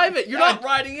to That's- drive it. You're not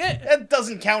riding it. That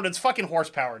doesn't count. It's fucking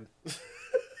horse-powered.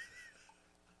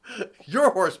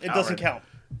 You're horsepowered. It doesn't count.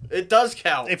 It does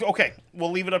count. Okay,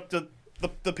 we'll leave it up to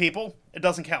the people. It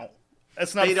doesn't count.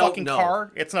 It's not They a don't fucking know.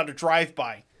 car. It's not a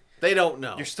drive-by. They don't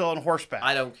know. You're still on horseback.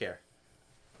 I don't care.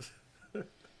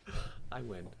 I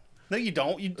win. No, you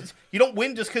don't. You don't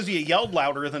win just because you yelled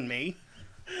louder than me.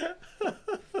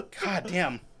 God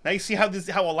damn. Now you see how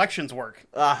elections work.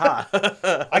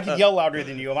 Aha. I can yell louder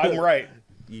than you. I'm right.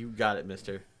 You got it,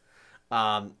 mister.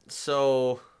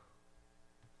 So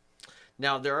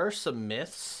now there are some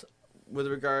myths with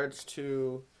regards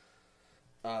to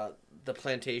the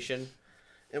plantation.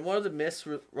 And one of the myths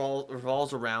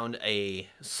revolves around a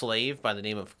slave by the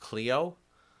name of Cleo,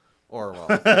 or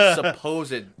well,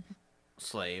 supposed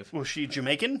slave. Was she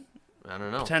Jamaican? I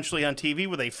don't know. Potentially on TV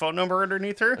with a phone number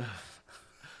underneath her?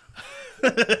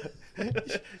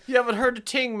 You haven't heard the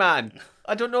ting, man.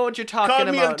 I don't know what you're talking Call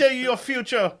about. me and tell you your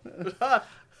future.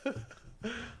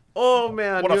 Oh,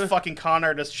 man. What a fucking con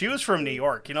artist. She was from New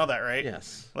York. You know that, right?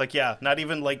 Yes. Like, yeah, not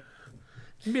even like...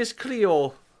 Miss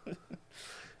Cleo.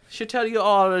 She'll tell you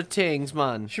all the things,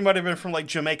 man. She might have been from, like,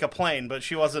 Jamaica Plain, but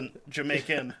she wasn't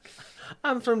Jamaican.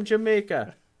 I'm from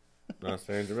Jamaica. Not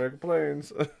saying Jamaica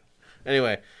Plains.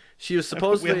 Anyway, she was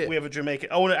supposedly... We have a Jamaica...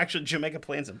 Oh, no, actually, Jamaica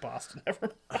Plain's in Boston.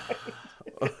 Never mind.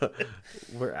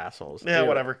 We're assholes. Yeah, Anyway.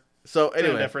 whatever. So, Anyway.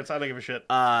 anyway. Difference. I don't give a shit.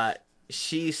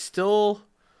 She's still...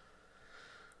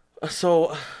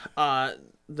 So,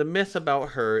 the myth about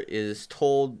her is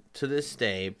told to this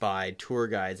day by tour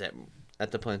guides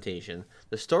at the plantation.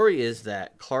 The story is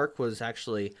that Clark was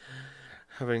actually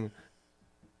having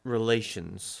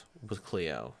relations with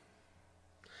Cleo.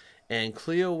 And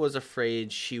Cleo was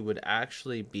afraid she would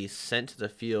actually be sent to the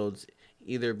fields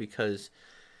either because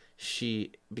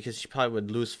she probably would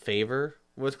lose favor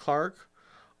with Clark,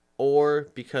 or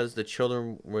because the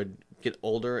children would get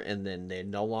older and then they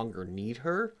no longer need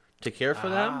her to care for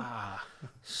them.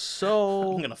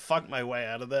 So I'm gonna fuck my way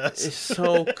out of this.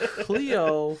 So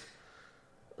Cleo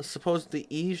supposedly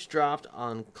eavesdropped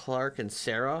on Clark and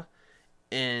Sarah,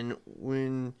 and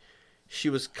when she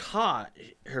was caught,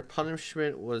 her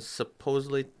punishment was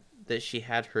supposedly that she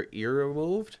had her ear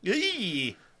removed.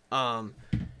 Yee!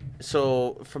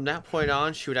 So from that point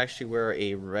on, she would actually wear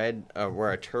a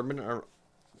turban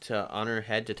on her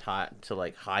head to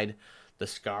like hide the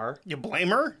scar. You blame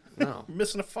her? No. You're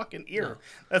missing a fucking ear. No.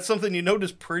 That's something you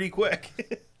notice pretty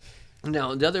quick.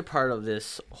 Now, the other part of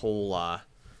this whole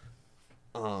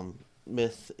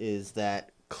myth is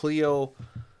that Cleo,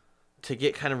 to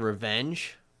get kind of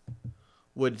revenge,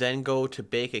 would then go to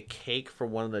bake a cake for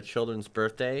one of the children's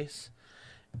birthdays,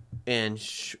 and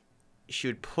she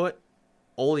would put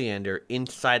oleander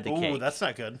inside the cake. Ooh, that's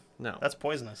not good. No. That's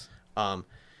poisonous.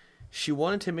 She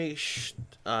wanted to make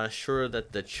sure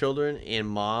that the children and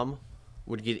mom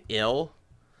would get ill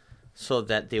so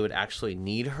that they would actually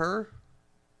need her.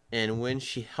 And when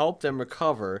she helped them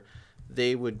recover,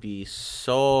 they would be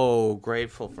so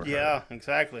grateful for her. Yeah,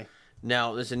 exactly.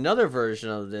 Now, there's another version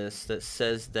of this that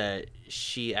says that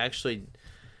she actually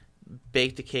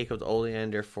baked the cake with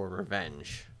oleander for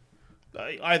revenge.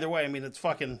 Either way, I mean, it's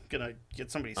fucking gonna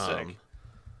get somebody sick.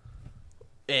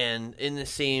 And in the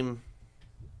same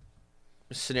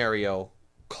scenario,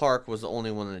 Clark was the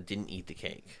only one that didn't eat the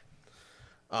cake.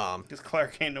 Because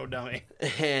Clark ain't no dummy.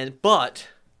 But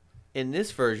in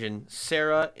this version,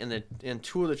 Sarah and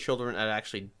two of the children had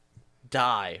actually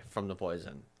die from the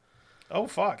poison. Oh,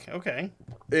 fuck. Okay.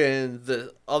 And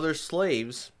the other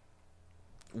slaves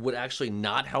would actually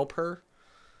not help her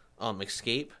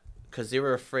escape because they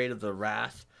were afraid of the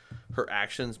wrath her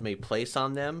actions may place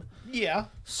on them. Yeah.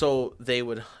 So they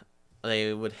would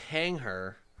hang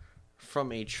her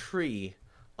from a tree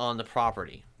on the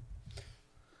property.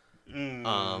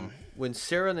 When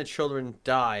Sarah and the children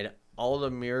died, all the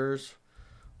mirrors.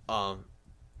 Let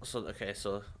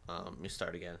me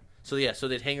start again. So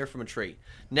they'd hang her from a tree.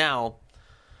 Now,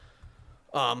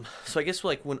 so I guess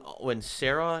like when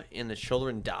Sarah and the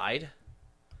children died,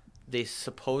 they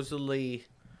supposedly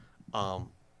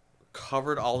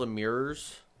covered all the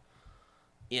mirrors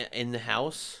in the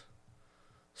house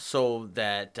so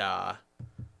that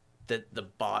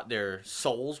their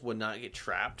souls would not get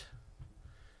trapped.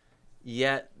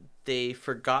 Yet they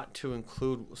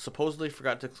supposedly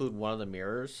forgot to include one of the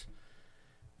mirrors.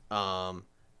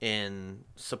 And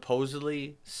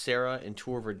supposedly Sarah and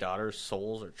two of her daughters'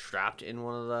 souls are trapped in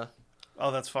one of the...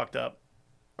 Oh, that's fucked up.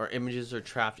 Or images are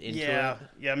trapped into it.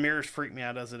 Yeah, mirrors freak me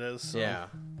out as it is. So. Yeah.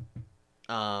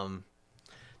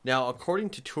 Now,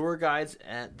 according to tour guides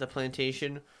at the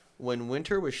plantation, when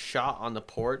Winter was shot on the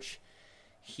porch,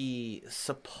 he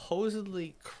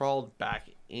supposedly crawled back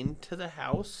into the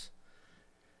house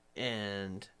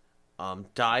and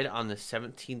died on the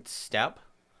 17th step.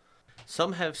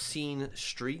 Some have seen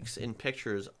streaks in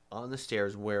pictures on the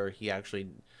stairs where he actually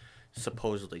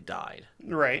supposedly died.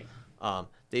 Right.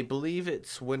 They believe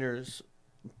it's Winter's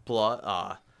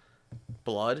blood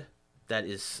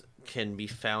that can be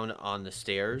found on the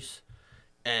stairs,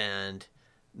 and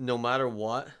no matter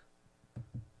what,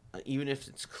 even if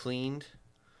it's cleaned,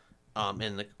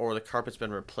 or the carpet's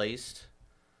been replaced,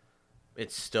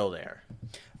 it's still there.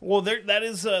 Well,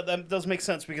 that does make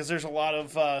sense because there's a lot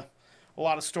of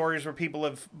stories where people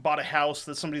have bought a house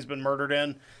that somebody's been murdered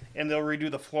in, and they'll redo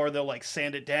the floor. They'll like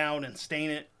sand it down and stain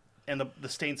it, and the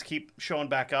stains keep showing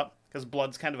back up. because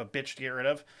blood's kind of a bitch to get rid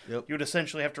of. Yep. You would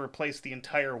essentially have to replace the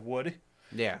entire wood.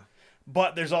 Yeah.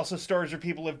 But there's also stores where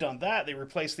people have done that. They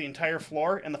replace the entire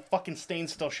floor, and the fucking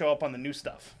stains still show up on the new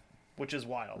stuff, which is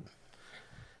wild.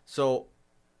 So,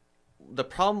 the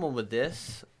problem with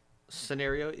this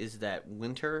scenario is that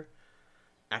Winter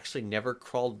actually never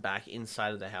crawled back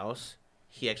inside of the house.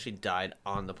 He actually died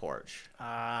on the porch.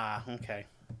 Ah, okay.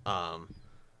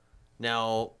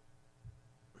 Now,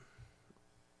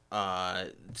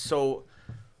 so,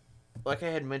 like I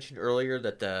had mentioned earlier,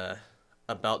 that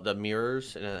about the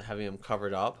mirrors and having them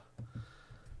covered up,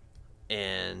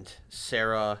 and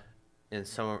Sarah and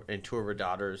two of her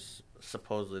daughters,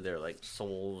 supposedly they're like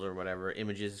souls or whatever,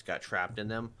 images got trapped in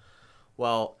them.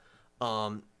 Well,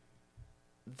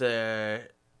 the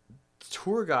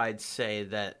tour guides say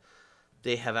that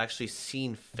they have actually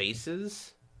seen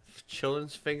faces,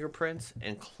 children's fingerprints,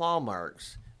 and claw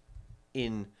marks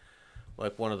in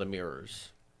like one of the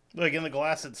mirrors. Like in the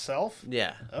glass itself?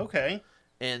 Yeah. Okay.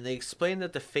 And they explain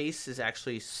that the face is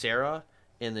actually Sarah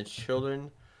and the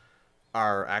children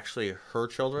are actually her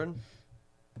children.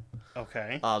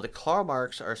 Okay. The claw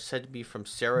marks are said to be from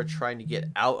Sarah trying to get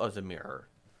out of the mirror.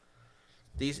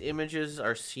 These images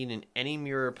are seen in any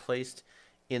mirror placed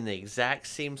in the exact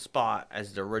same spot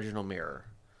as the original mirror.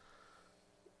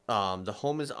 The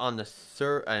home is on its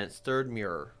third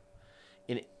mirror.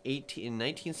 In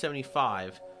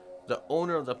 1975, the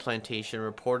owner of the plantation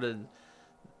reported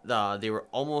they were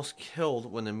almost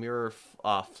killed when the mirror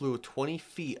flew 20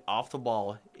 feet off the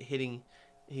wall, hitting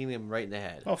him right in the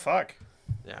head. Oh, fuck.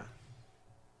 Yeah.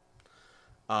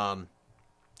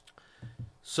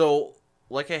 So,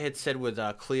 like I had said with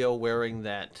Cleo wearing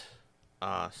that,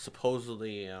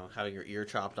 supposedly, having her ear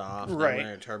chopped off, and right,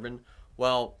 wearing a turban.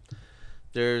 Well,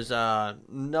 there's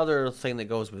another thing that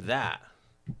goes with that.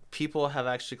 People have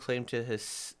actually claimed to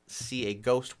see a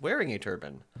ghost wearing a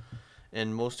turban,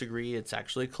 and most agree it's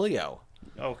actually Cleo.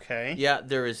 Okay. Yeah,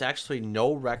 there is actually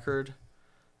no record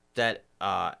that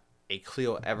a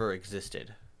Cleo ever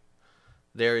existed.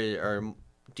 There are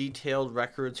detailed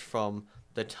records from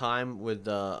the time with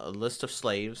the list of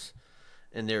slaves,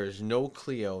 and there is no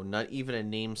Cleo, not even a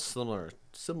name similar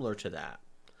to that.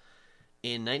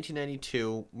 In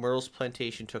 1992, Myrtle's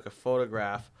Plantation took a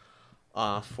photograph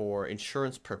for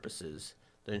insurance purposes.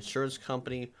 The insurance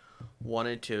company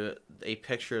wanted a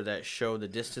picture that showed the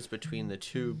distance between the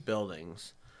two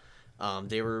buildings.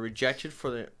 They were rejected for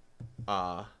the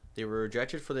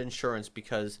insurance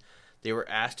because they were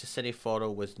asked to send a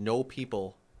photo with no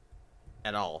people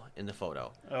at all in the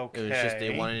photo. Okay. It was just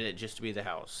they wanted it just to be the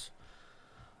house.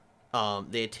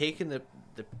 They had taken the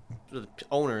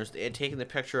owners. They had taken the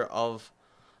picture of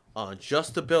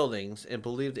just the buildings and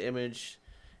believed the image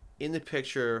in the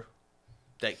picture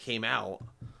that came out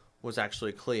was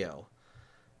actually Cleo.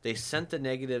 They sent the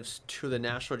negatives to the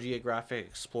National Geographic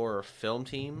Explorer film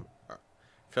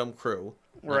crew,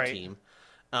 right, team,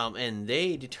 and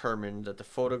they determined that the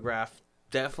photograph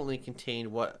definitely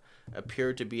contained what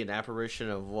appeared to be an apparition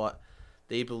of what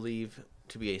they believe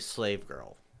to be a slave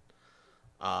girl.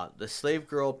 The slave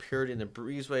girl appeared in the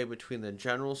breezeway between the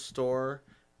general store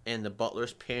and the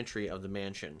butler's pantry of the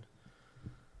mansion.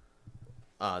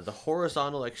 The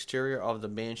horizontal exterior of the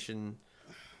mansion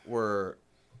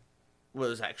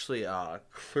was actually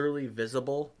clearly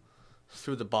visible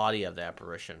through the body of the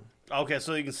apparition. Okay,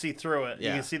 so you can see through it. Yeah.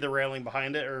 You can see the railing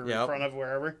behind it or in front of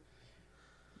wherever.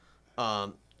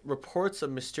 Reports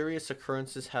of mysterious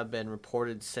occurrences have been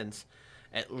reported since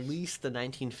at least the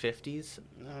 1950s.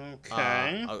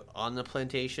 Okay. On the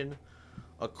plantation.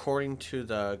 According to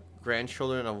the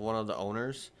grandchildren of one of the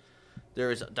owners,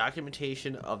 there is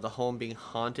documentation of the home being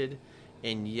haunted,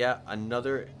 and yet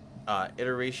another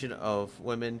iteration of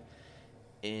women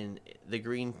in a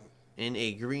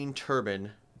green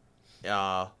turban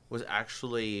was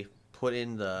actually put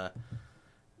in the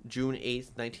June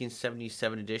 8th,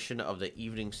 1977 edition of the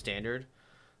Evening Standard.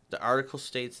 The article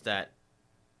states that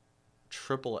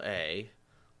AAA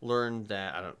learned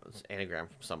that, I don't know, it's an anagram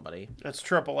from somebody. It's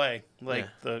AAA, like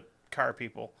the car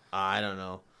people. I don't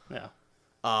know. Yeah.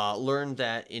 Learned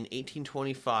that in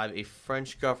 1825, a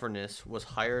French governess was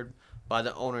hired by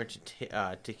the owner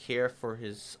to care for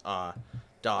his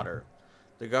daughter.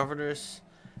 The governess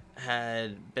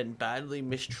had been badly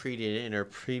mistreated in her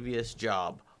previous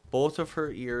job. Both of her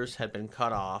ears had been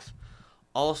cut off.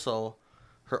 Also,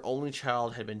 her only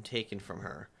child had been taken from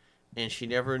her, and she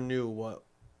never knew what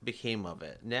became of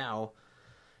it. Now,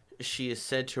 she is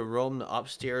said to roam the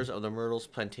upstairs of the Myrtle's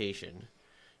plantation.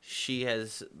 She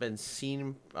has been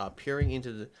seen peering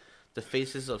into the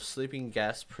faces of sleeping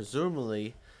guests,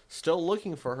 presumably still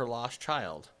looking for her lost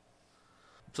child.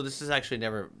 So this is actually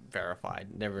never verified.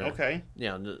 Never. Okay.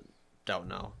 Don't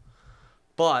know.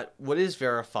 But what is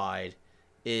verified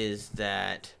is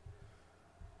that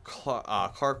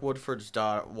Clark Woodford's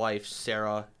wife,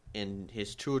 Sarah, and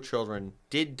his 2 children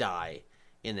did die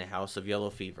in the House of Yellow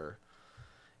Fever.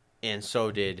 And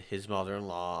so did his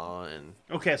mother-in-law. And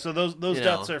Okay, so those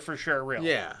deaths are for sure real.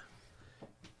 yeah.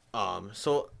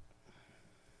 So,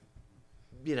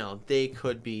 they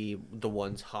could be the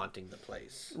ones haunting the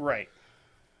place. Right.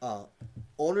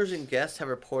 Owners and guests have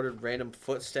reported random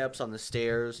footsteps on the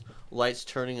stairs, lights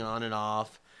turning on and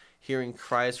off, hearing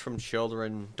cries from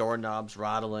children, doorknobs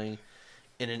rattling,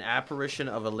 and an apparition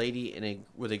of a lady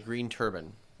with a green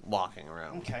turban walking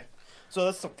around. Okay. So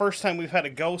that's the first time we've had a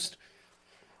ghost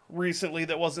recently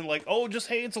that wasn't like, oh, just,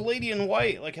 hey, it's a lady in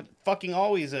white, like it fucking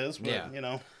always is. But,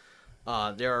 Yeah.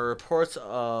 There are reports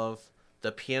of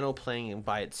the piano playing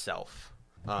by itself.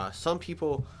 Some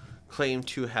people claim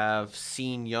to have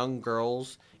seen young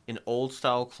girls in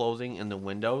old-style clothing in the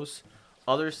windows.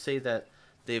 Others say that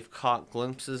they've caught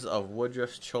glimpses of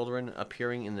Woodruff's children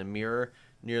appearing in the mirror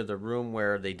near the room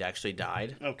where they'd actually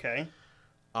died. Okay.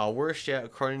 Worse yet,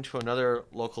 according to another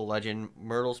local legend,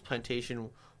 Myrtle's plantation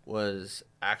was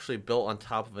actually built on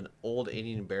top of an old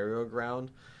Indian burial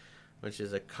ground, which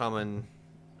is a common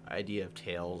idea of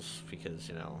tales because,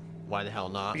 why the hell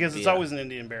not? Because it's always an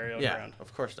Indian burial ground.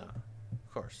 Of course not.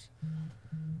 Of course.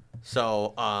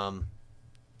 So, I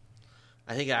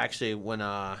think actually when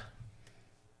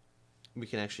we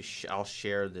can actually I'll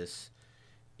share this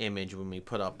image when we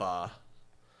put up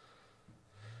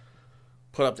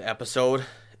the episode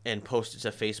and post it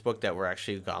to Facebook that we're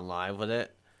actually gone live with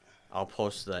it. I'll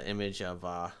post the image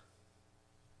of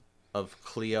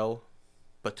Cleo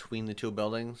between the 2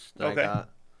 buildings that I got.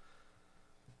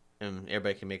 And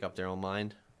everybody can make up their own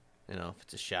mind, if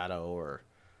it's a shadow or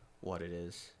what it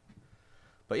is.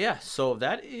 But yeah, so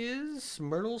that is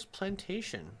Myrtle's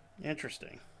Plantation.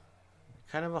 Interesting.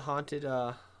 Kind of a haunted,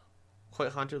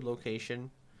 quite haunted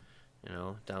location,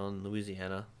 down in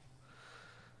Louisiana.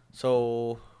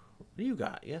 So, what do you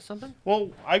got? You got something?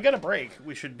 Well, I got a break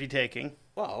we should be taking.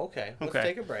 Well, okay. Let's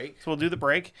take a break. So we'll do the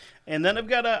break, and then I've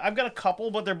got a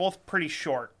couple, but they're both pretty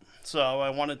short. So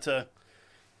I wanted to,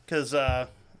 because we'll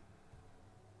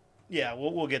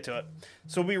get to it.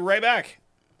 So we'll be right back.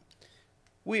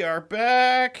 We are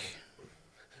back.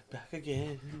 Back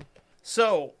again.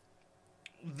 So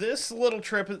this little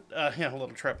trip.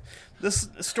 This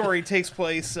story takes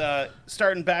place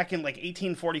starting back in like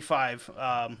 1845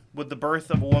 with the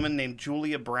birth of a woman named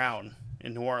Julia Brown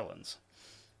in New Orleans.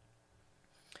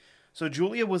 So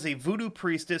Julia was a voodoo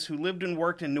priestess who lived and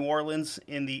worked in New Orleans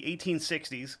in the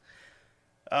 1860s.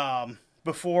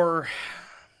 Before,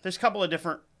 there's a couple of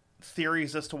different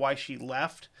theories as to why she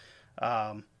left.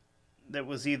 That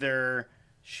was either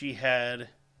she had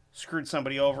screwed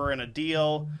somebody over in a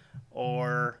deal,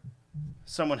 or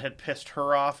someone had pissed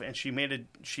her off and she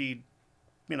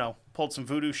pulled some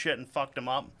voodoo shit and fucked them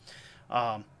up.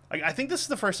 I think this is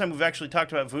the first time we've actually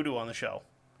talked about voodoo on the show.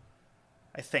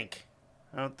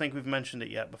 I don't think we've mentioned it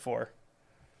yet before.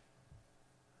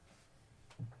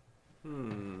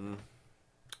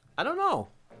 I don't know.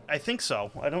 I think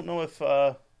so. I don't know if...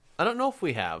 I don't know if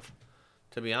we have.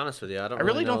 To be honest with you, I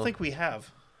really don't think we have.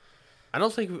 I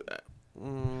don't think...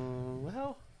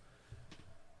 well...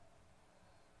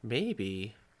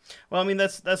 Maybe. Well, I mean,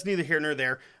 that's neither here nor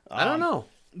there. I don't know.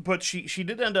 But she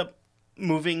did end up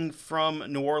moving from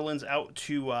New Orleans out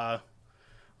to a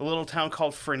little town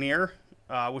called Frenier,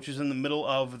 which is in the middle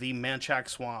of the Manchac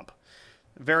Swamp.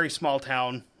 Very small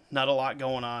town, not a lot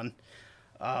going on.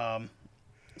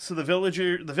 So the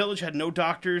village had no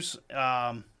doctors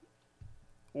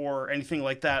or anything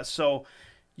like that. So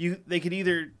they could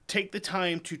either take the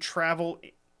time to travel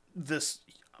this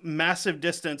massive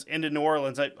distance into New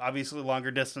Orleans, obviously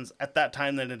longer distance at that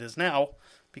time than it is now,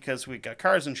 because we got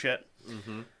cars and shit.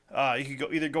 Mm-hmm. You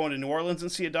could either go into New Orleans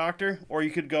and see a doctor, or you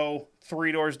could go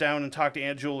 3 doors down and talk to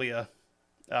Aunt Julia,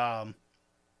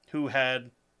 who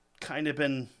had kind of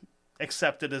been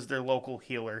accepted as their local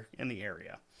healer in the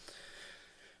area.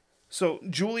 So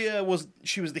Julia was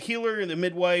the healer and the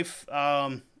midwife.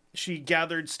 She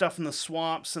gathered stuff in the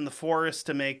swamps and the forest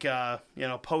to make,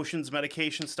 potions,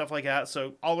 medications, stuff like that.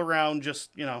 So all around,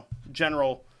 just,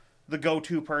 general, the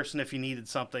go-to person if you needed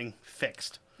something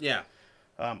fixed. Yeah.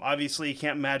 Obviously, you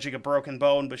can't magic a broken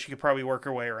bone, but she could probably work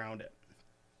her way around it.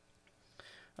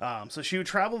 So she would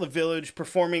travel the village,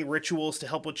 performing rituals to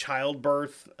help with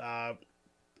childbirth,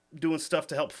 doing stuff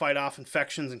to help fight off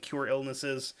infections and cure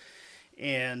illnesses.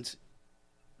 And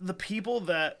the people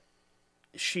that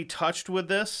she touched with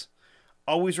this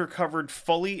always recovered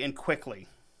fully and quickly.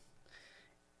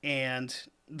 And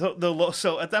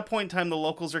So at that point in time, the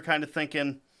locals are kind of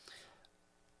thinking,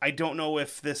 I don't know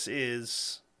if this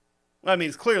is. I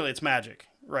mean, it's magic,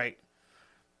 right?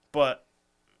 But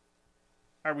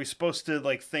are we supposed to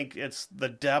like think it's the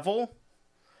devil?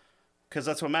 Because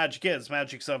that's what magic is.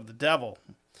 Magic's of the devil.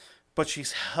 But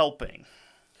she's helping.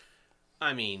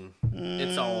 I mean,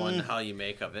 it's all in how you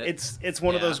make of it. It's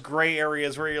one of those gray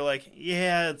areas where you're like,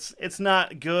 yeah, it's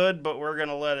not good, but we're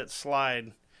gonna let it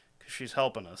slide because she's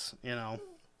helping us, you know.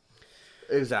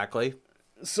 Exactly.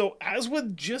 So, as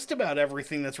with just about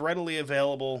everything that's readily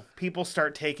available, people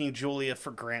start taking Julia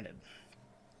for granted.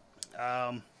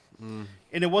 And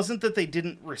it wasn't that they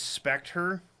didn't respect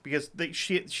her, because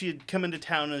she had come into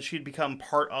town and she had become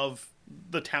part of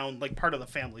the town, like part of the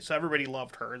family. So everybody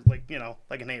loved her, like, you know,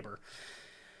 like a neighbor.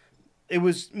 It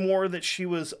was more that she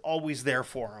was always there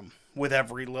for them with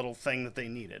every little thing that they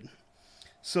needed.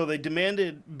 So they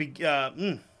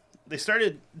they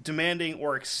started demanding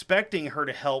or expecting her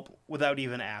to help without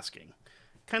even asking.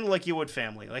 Kind of like you would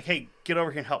family. Like, hey, get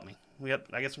over here and help me.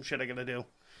 I got some shit I gotta do.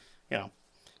 You know.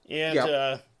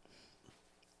 And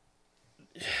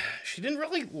she didn't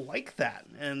really like that.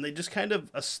 And they just kind of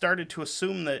started to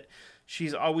assume that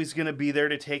she's always going to be there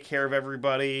to take care of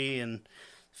everybody and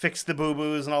fix the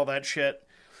boo-boos and all that shit.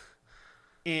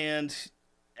 And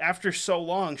after so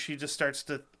long, she just starts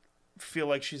to feel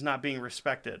like she's not being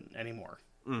respected anymore.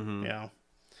 Mm-hmm. You know,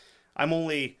 I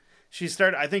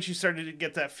think she started to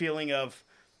get that feeling of,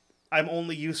 I'm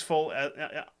only useful.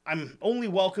 I'm only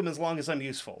welcome as long as I'm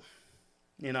useful.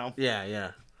 You know?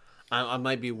 Yeah. I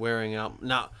might be wearing out.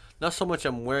 Not so much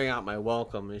I'm wearing out my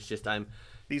welcome. It's just I'm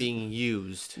being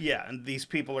used. Yeah, and these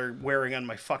people are wearing on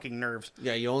my fucking nerves.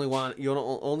 Yeah, you only want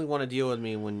to deal with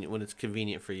me when it's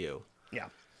convenient for you. Yeah.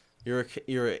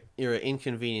 You're an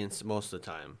inconvenience most of the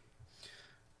time.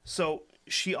 So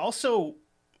she also,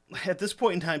 at this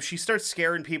point in time, she starts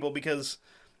scaring people because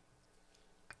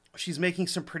she's making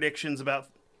some predictions about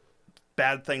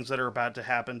bad things that are about to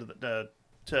happen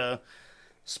to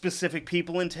specific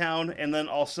people in town, and then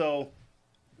also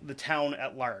the town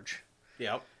at large.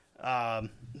 Yep.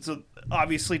 So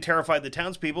obviously terrified the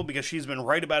townspeople because she's been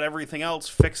right about everything else,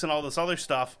 fixing all this other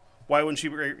stuff. Why wouldn't she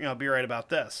be right about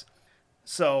this?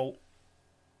 So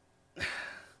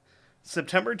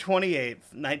September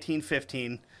 28th,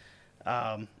 1915,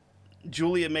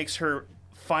 Julia makes her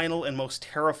final and most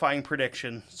terrifying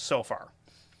prediction so far.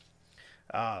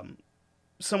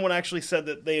 Someone actually said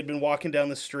that they had been walking down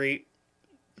the street,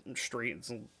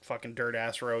 it's a fucking dirt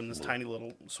ass road in this tiny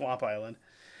little swamp island.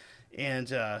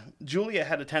 And Julia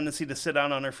had a tendency to sit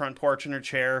down on her front porch in her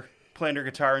chair, playing her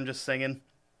guitar and just singing.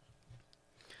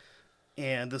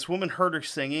 And this woman heard her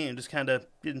singing and just kind of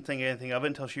didn't think anything of it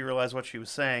until she realized what she was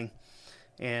saying.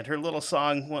 And her little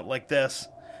song went like this: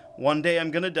 "One day I'm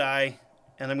going to die,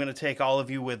 and I'm going to take all of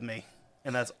you with me."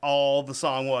 And that's all the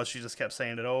song was. She just kept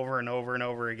saying it over and over and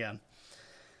over again.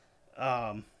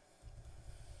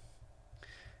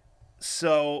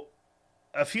 So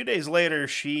a few days later,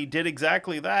 she did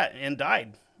exactly that and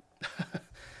died.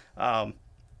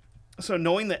 So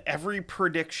knowing that every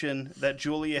prediction that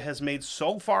Julia has made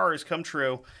so far has come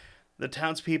true, the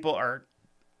townspeople are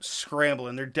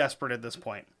scrambling. They're desperate at this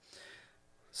point.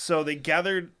 So they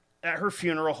gathered at her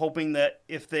funeral, hoping that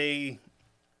if they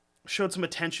showed some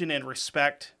attention and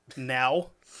respect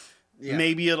now,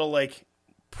 maybe it'll like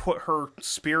put her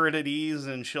spirit at ease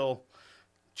and she'll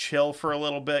chill for a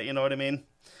little bit. You know what I mean?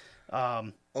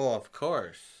 Of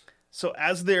course. So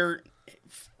as they're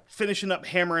finishing up,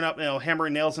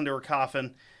 hammering nails into her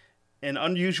coffin, an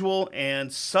unusual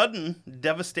and sudden,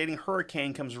 devastating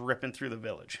hurricane comes ripping through the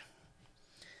village.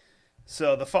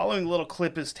 So the following little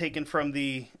clip is taken from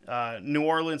the New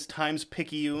Orleans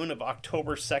Times-Picayune of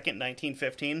October 2nd,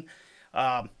 1915.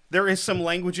 There is some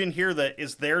language in here that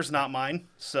is theirs, not mine,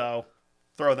 so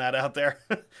throw that out there.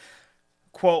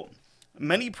 Quote,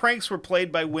 "Many pranks were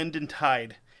played by wind and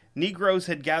tide. Negroes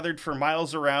had gathered for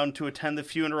miles around to attend the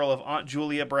funeral of Aunt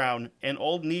Julia Brown, an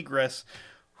old negress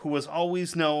who was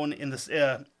always known in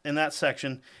that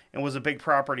section and was a big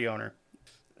property owner.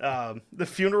 The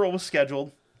funeral was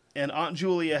scheduled, and Aunt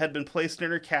Julia had been placed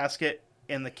in her casket,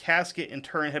 and the casket in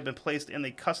turn had been placed in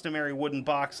the customary wooden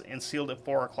box and sealed at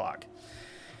 4 o'clock.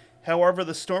 However,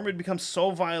 the storm had become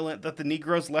so violent that the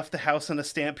Negroes left the house in a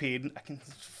stampede.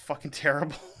 It's fucking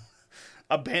terrible.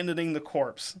 Abandoning the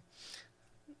corpse.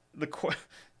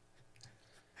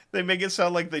 They make it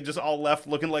sound like they just all left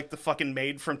looking like the fucking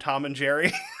maid from Tom and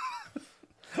Jerry.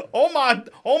 Oh my,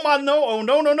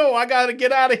 no, I gotta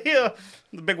get out of here.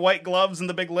 The big white gloves and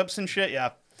the big lips and shit,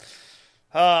 yeah.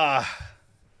 But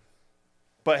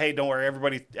hey, don't worry,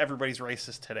 everybody's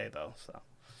racist today, though, so,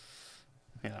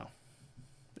 you know,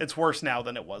 It's worse now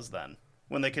than it was then,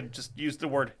 when they could just use the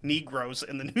word Negroes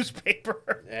in the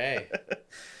newspaper. Hey.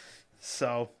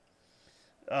 So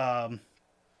the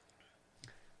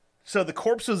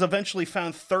corpse was eventually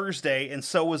found Thursday, and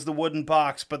so was the wooden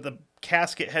box, but the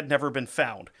casket had never been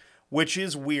found, which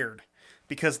is weird,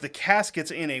 because the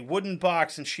casket's in a wooden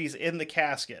box and she's in the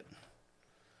casket.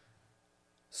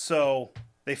 So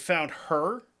they found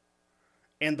her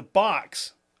and the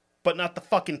box, but not the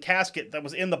fucking casket that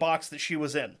was in the box that she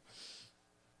was in.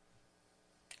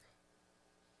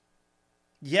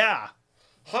 Yeah.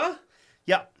 Huh?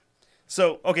 Yeah.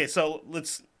 So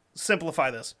let's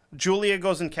simplify this. Julia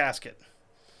goes in casket.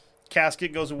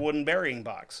 Casket goes in wooden burying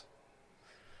box.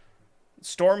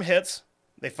 Storm hits.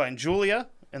 They find Julia,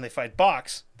 and they find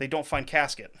box. They don't find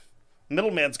casket.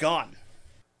 Middleman's gone.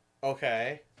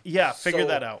 Okay. Yeah, figure So-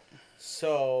 that out.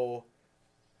 So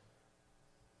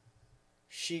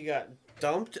she got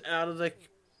dumped out of the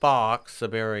box, the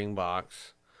burying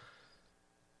box.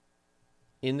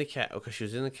 In the okay, she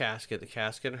was in the casket. The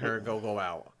casket and her go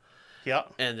out. Yeah.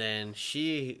 And then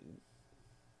she...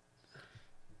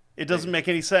 It doesn't make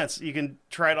any sense. You can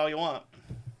try it all you want.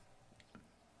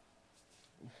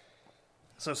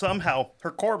 So somehow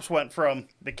her corpse went from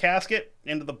the casket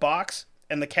into the box,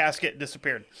 and the casket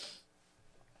disappeared.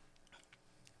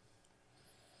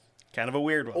 Kind of a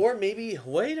weird one. Or maybe,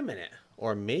 wait a minute.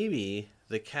 Or maybe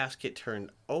the casket turned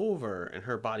over and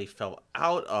her body fell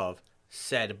out of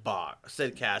said box,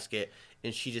 said casket,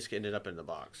 and she just ended up in the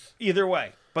box. Either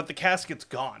way, but the casket's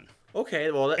gone. Okay,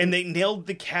 well... And they nailed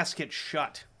the casket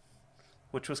shut,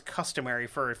 which was customary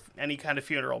for any kind of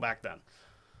funeral back then.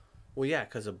 Well, yeah,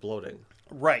 because of bloating.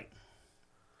 Right.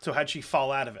 So how'd she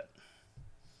fall out of it?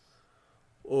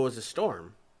 Well, it was a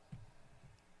storm.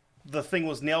 The thing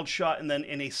was nailed shut and then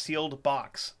in a sealed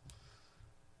box.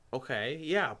 Okay,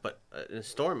 yeah, but in a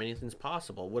storm, anything's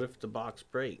possible. What if the box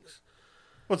breaks?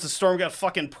 What's the storm got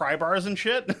fucking pry bars and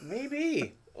shit?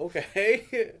 Maybe.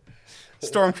 Okay.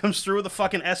 Storm comes through with a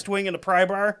fucking S-wing and a pry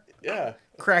bar, Yeah.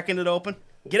 cracking it open.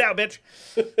 Get out, bitch.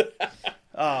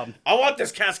 I want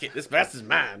this casket. This mess is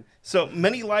mine. So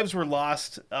many lives were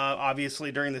lost,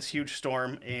 obviously, during this huge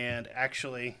storm. And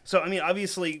actually,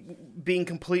 obviously, being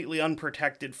completely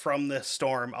unprotected from this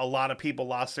storm, a lot of people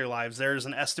lost their lives. There's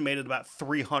an estimated about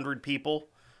 300 people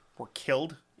were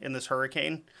killed in this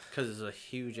hurricane. Because it's a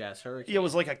huge-ass hurricane. It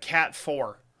was like a Cat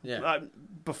 4 Yeah.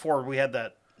 before we had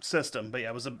that system. But yeah,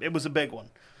 it was a big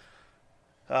one.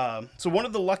 So one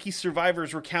of the lucky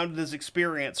survivors recounted his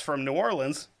experience from New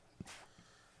Orleans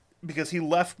because he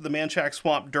left the Manchac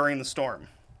Swamp during the storm.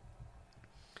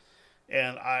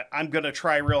 And I'm going to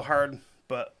try real hard,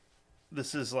 but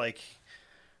this is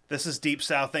deep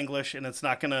South English, and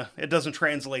it doesn't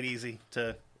translate easy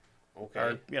to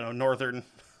Okay. our, northern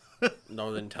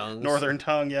Northern tongues. northern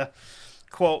tongue, yeah.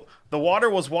 Quote, the water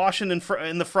was washing in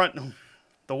the front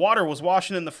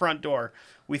door.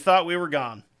 We thought we were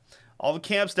gone. All the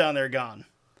camps down there gone.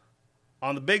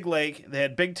 On the big lake, they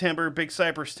had big timber, big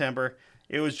cypress timber.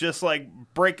 It was just like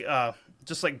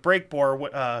breakbore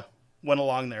went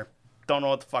along there. Don't know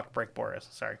what the fuck breakbore is.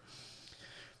 Sorry.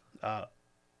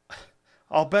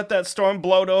 I'll bet that storm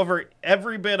blowed over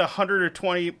every bit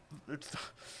 120.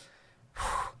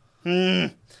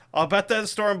 I'll bet that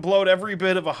storm blowed every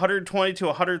bit of 120 to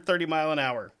 130 mile an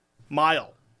hour.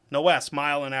 Mile. No S,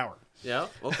 mile an hour. Yeah,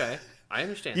 okay. I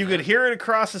understand You that. could hear it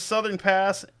across the southern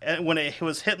pass and when it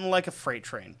was hitting like a freight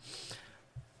train.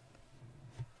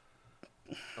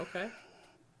 Okay.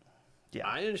 Yeah.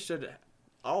 I understood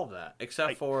all of that,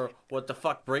 except for what the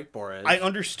fuck breakbore is. I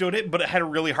understood it, but I had a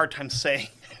really hard time saying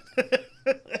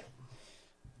it.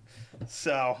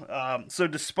 So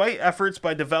despite efforts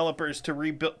by developers to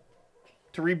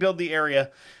rebuild the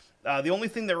area, the only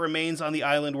thing that remains on the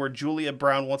island where Julia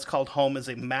Brown once called home is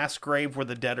a mass grave where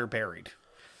the dead are buried.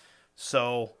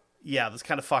 So, yeah, that's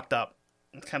kind of fucked up.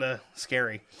 It's kind of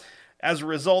scary. As a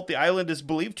result, the island is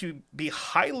believed to be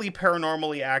highly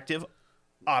paranormally active,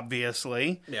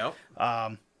 obviously. Yeah.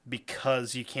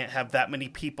 Because you can't have that many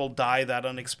people die that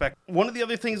unexpected. One of the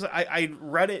other things, I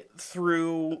read it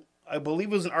through, I believe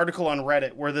it was an article on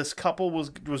Reddit, where this couple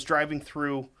was driving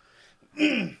through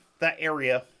that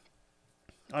area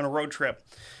on a road trip,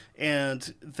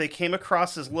 and they came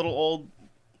across this little old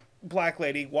black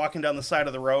lady walking down the side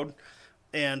of the road,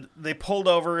 and they pulled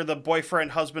over. The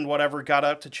boyfriend, husband, whatever, got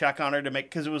out to check on her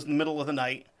because it was the middle of the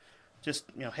night. Just,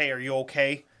 hey, are you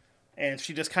okay? And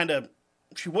she just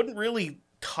she wouldn't really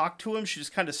talk to him. She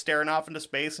just kind of staring off into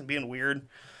space and being weird.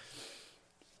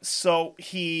 So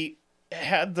he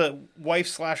had the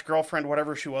wife / girlfriend,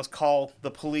 whatever she was, call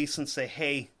the police and say,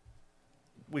 hey,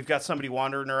 we've got somebody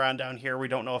wandering around down here. We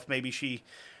don't know if maybe she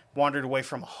wandered away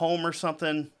from home or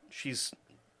something. She's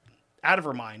out of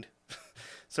her mind.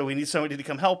 So we need somebody to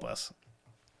come help us.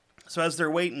 So as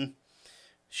they're waiting,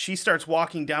 she starts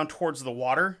walking down towards the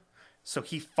water. So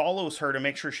he follows her to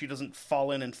make sure she doesn't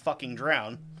fall in and fucking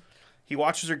drown. He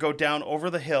watches her go down over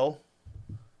the hill.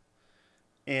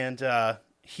 And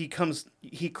he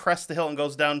crests the hill and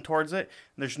goes down towards it.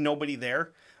 And there's nobody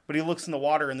there. But he looks in the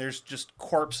water and there's just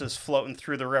corpses floating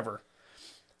through the river.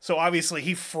 So obviously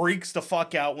he freaks the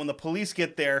fuck out. When the police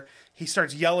get there, he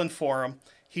starts yelling for him.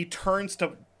 He turns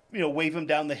to, wave him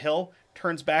down the hill,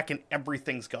 turns back, and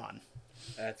everything's gone.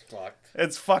 That's fucked.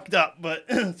 It's fucked up, but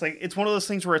it's one of those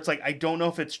things where it's like, I don't know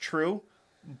if it's true,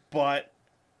 but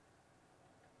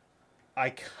I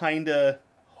kind of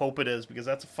hope it is, because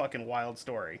that's a fucking wild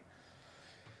story.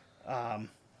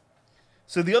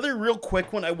 So the other real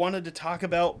quick one I wanted to talk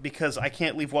about, because I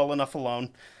can't leave well enough alone,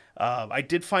 I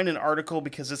did find an article,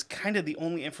 because it's kind of the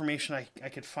only information I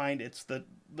could find. It's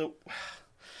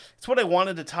it's what I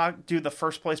wanted to do the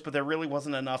first place, but there really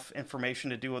wasn't enough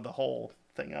information to do with the whole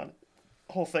thing on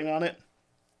it.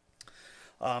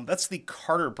 That's the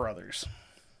Carter brothers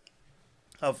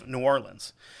of New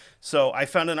Orleans. So I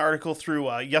found an article through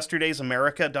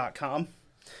yesterdaysamerica.com.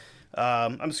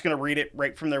 I'm just going to read it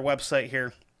right from their website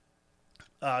here.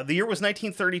 The year was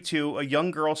 1932. A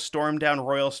young girl stormed down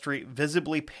Royal Street,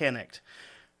 visibly panicked.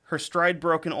 Her stride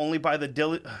broken only by the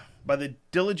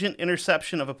diligent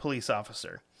interception of a police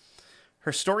officer.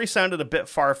 Her story sounded a bit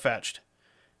far-fetched.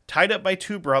 Tied up by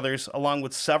two brothers, along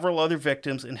with several other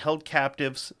victims, and held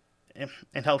captive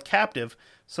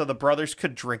so the brothers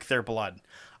could drink their blood.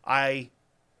 I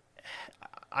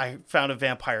found a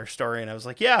vampire story, and I was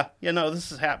like, yeah,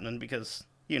 this is happening, because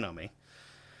you know me.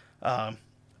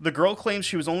 The girl claims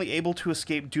she was only able to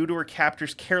escape due to her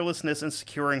captor's carelessness in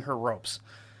securing her ropes.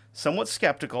 Somewhat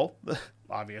skeptical,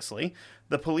 obviously,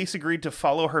 the police agreed to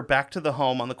follow her back to the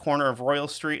home on the corner of Royal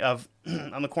Street on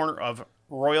the corner of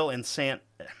Royal and St.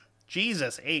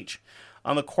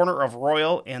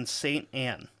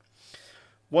 Anne.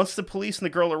 Once the police and the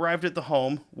girl arrived at the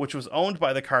home, which was owned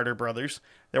by the Carter brothers,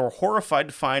 they were horrified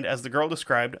to find, as the girl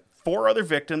described, 4 other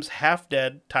victims half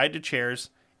dead, tied to chairs,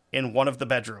 in one of the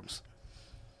bedrooms.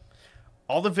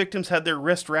 All the victims had their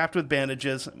wrists wrapped with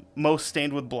bandages, most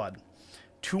stained with blood.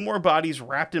 2 more bodies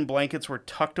wrapped in blankets were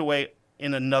tucked away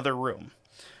in another room.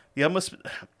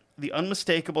 The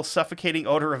unmistakable suffocating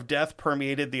odor of death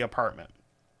permeated the apartment.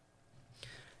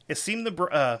 It seemed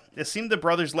the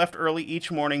brothers left early each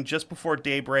morning just before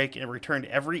daybreak and returned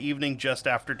every evening just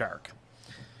after dark.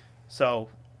 So,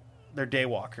 they're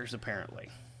daywalkers, apparently.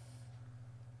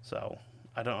 So,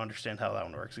 I don't understand how that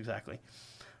one works exactly.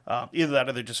 Either that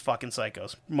or they're just fucking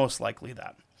psychos. Most likely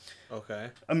that. Okay.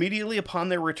 Immediately upon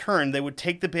their return, they would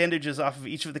take the bandages off of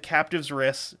each of the captives'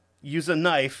 wrists, use a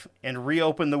knife, and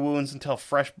reopen the wounds until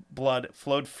fresh blood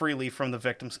flowed freely from the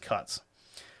victims' cuts.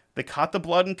 They caught the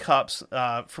blood in cups,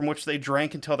 from which they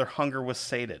drank until their hunger was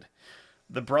sated.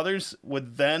 The brothers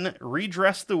would then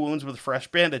redress the wounds with fresh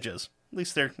bandages. At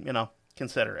least they're,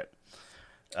 considerate.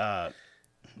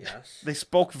 Yes. They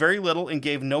spoke very little and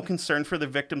gave no concern for the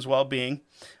victims' well-being.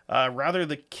 Rather,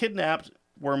 the kidnapped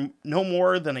were no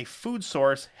more than a food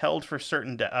source headed for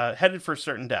certain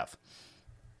death.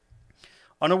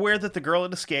 Unaware that the girl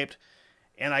had escaped,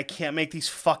 and I can't make these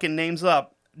fucking names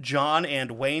up, John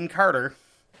and Wayne Carter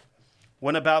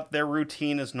went about their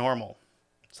routine as normal.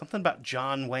 Something about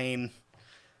John Wayne.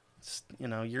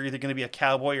 You're either going to be a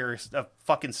cowboy or a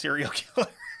fucking serial killer.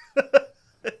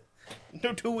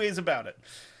 No two ways about it.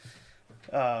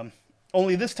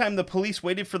 Only this time the police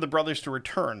waited for the brothers to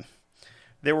return.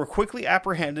 They were quickly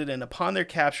apprehended and upon their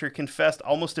capture confessed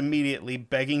almost immediately,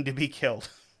 begging to be killed.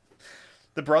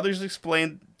 The brothers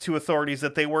explained to authorities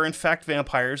that they were in fact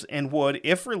vampires and would,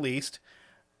 if released,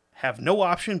 have no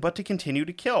option but to continue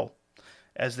to kill,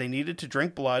 as they needed to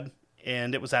drink blood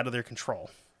and it was out of their control.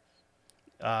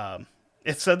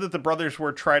 It said that the brothers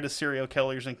were tried as serial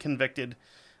killers and convicted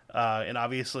and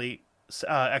obviously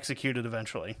executed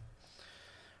eventually.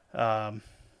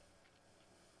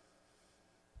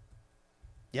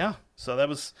 Yeah, so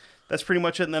that's pretty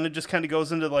much it. And then it just kind of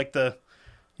goes into like the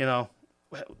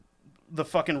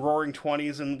fucking Roaring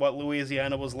 20s and what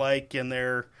Louisiana was like and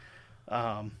their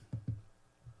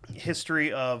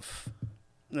history of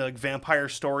like vampire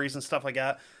stories and stuff like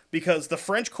that. Because the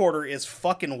French Quarter is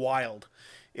fucking wild.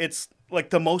 It's like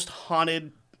the most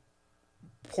haunted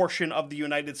portion of the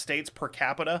United States per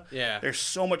capita. Yeah. There's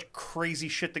so much crazy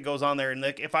shit that goes on there. And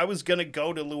like, if I was going to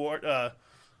go to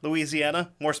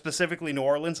Louisiana, more specifically New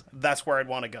Orleans, that's where I'd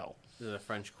want to go. The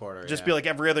French Quarter. Just be like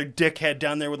every other dickhead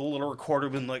down there with a little recorder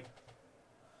being like,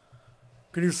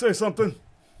 can you say something?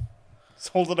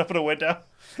 Just hold it up in a window.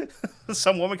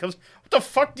 Some woman comes, what the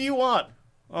fuck do you want?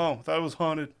 Oh, I thought it was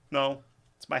haunted. No,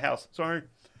 it's my house. Sorry.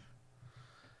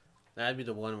 That'd be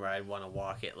the one where I'd want to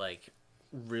walk it like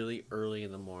really early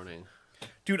in the morning.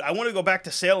 Dude, I want to go back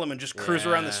to Salem and just cruise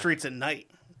around the Yeah. streets at night.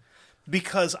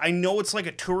 Because I know it's like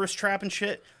a tourist trap and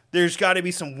shit. There's got to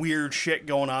be some weird shit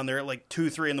going on there at like 2,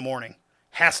 3 in the morning.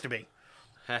 Has to be.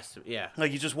 Has to, yeah.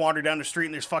 Like you just wander down the street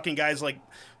and there's fucking guys like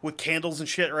with candles and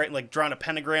shit, right? Like drawing a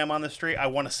pentagram on the street. I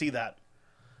want to see that.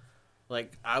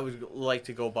 Like I would like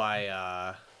to go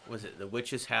by, was it the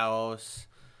witch's house?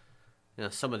 You know,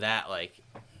 some of that like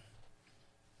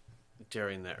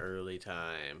during the early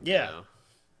time. Yeah. You know?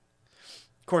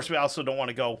 Of course, we also don't want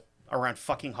to go around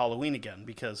fucking Halloween again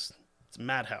because it's a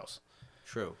madhouse.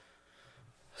 True.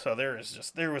 So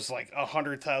there was like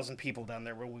 100,000 people down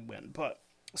there where we went. But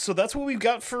so that's what we've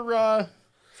got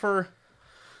for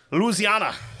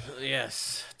Louisiana.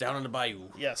 Yes, down on the bayou.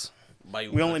 Yes.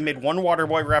 Bayou. We only made one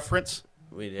Waterboy reference,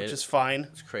 We did. which is fine.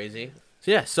 It's crazy.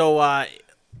 So yeah. So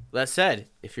that said,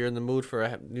 if you're in the mood for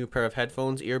a new pair of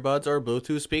headphones, earbuds, or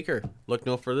Bluetooth speaker, look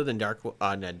no further than Dark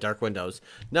Windows.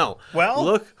 No. Well-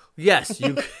 look. Yes,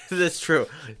 you. That's true.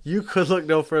 You could look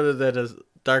no further than a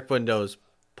Dark Windows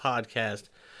podcast.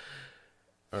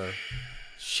 Or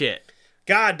shit.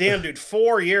 God damn, dude,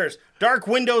 4 years.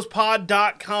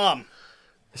 DarkWindowsPod.com.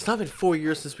 It's not been 4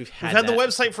 years since we've had. We've had the that.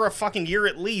 website for a fucking year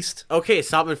at least. Okay, it's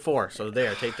not been 4. So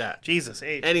there, take that. Jesus,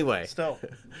 age. Anyway, Still.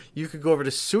 you could go over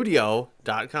to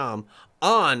studio.com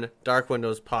on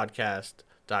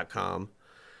darkwindowspodcast.com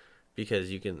because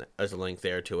you can. There's a link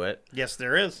there to it. Yes,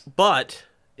 there is. But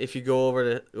if you go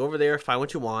over there, find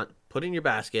what you want, put it in your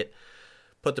basket,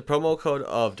 put the promo code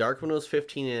of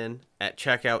DarkWindows15 in at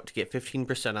checkout to get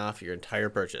 15% off your entire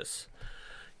purchase.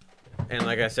 And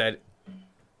like I said,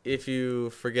 if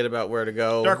you forget about where to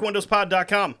go,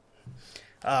 DarkWindowsPod.com.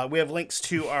 We have links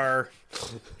to our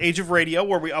Age of Radio,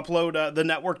 where we upload the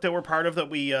network that we're part of.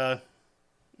 That we have.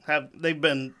 They've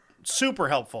been super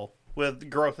helpful with the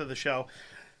growth of the show.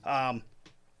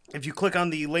 If you click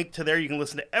on the link to there, you can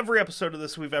listen to every episode of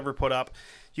this we've ever put up.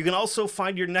 You can also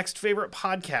find your next favorite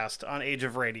podcast on Age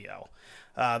of Radio.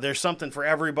 There's something for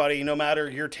everybody, no matter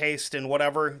your taste and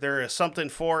whatever. There is something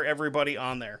for everybody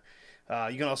on there.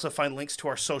 You can also find links to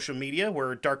our social media.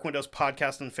 We're Dark Windows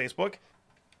Podcast on Facebook,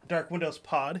 Dark Windows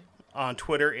Pod on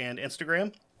Twitter and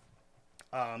Instagram.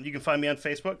 You can find me on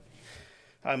Facebook.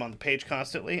 I'm on the page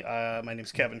constantly. My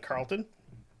name's Kevin Carlton.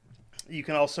 You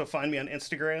can also find me on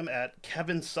Instagram at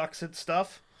Kevin Sucks at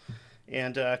Stuff.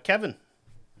 And Kevin,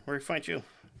 where can we find you?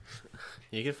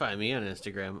 you can find me on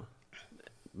Instagram,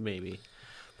 maybe,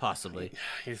 possibly.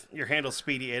 Your handle's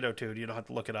Speedy802. You don't have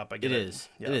to look it up. I get It it. is.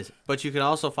 Yeah. It is. But you can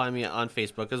also find me on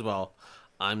Facebook as well.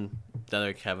 I'm the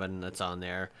other Kevin that's on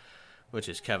there, which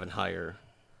is Kevin Hire.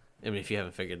 I mean, if you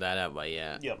haven't figured that out by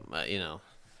yet. Yep. You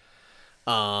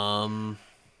know.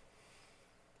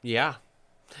 Yeah.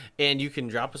 And you can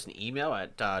drop us an email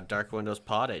at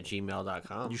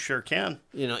darkwindowspod@gmail.com. You sure can.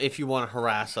 You know, if you want to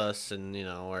harass us and, you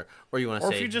know, or you want to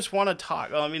Or say... if you just want to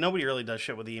talk. I mean, nobody really does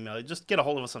shit with email. Just get a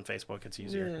hold of us on Facebook. It's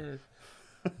easier.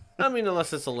 Yeah. I mean,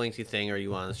 unless it's a lengthy thing or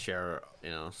you want to share,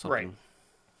 you know, something. Right.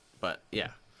 But,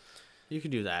 yeah. You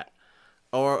can do that.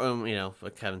 Or, you know,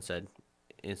 like Kevin said,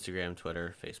 Instagram,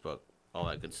 Twitter, Facebook, all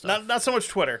that good stuff. Not so much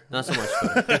Twitter. Not so much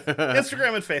Twitter.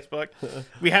 Instagram and Facebook.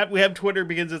 We have Twitter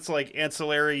because it's like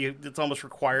ancillary. It's almost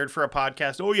required for a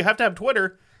podcast. Oh, you have to have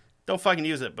Twitter. Don't fucking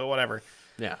use it, but whatever.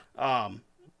 Yeah.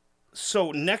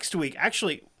 So next week,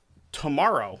 actually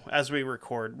tomorrow, as we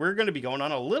record, we're going to be going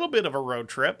on a little bit of a road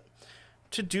trip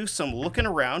to do some looking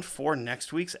around for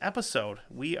next week's episode.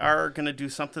 We are going to do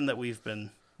something that we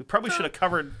probably should have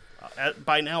covered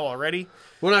by now already.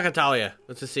 We're not going to tell you.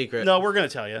 It's a secret. No, we're going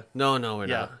to tell you. No, we're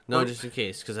Yeah. not. No, just in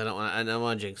case, because I don't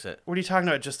want to jinx it. What are you talking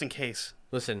about, just in case?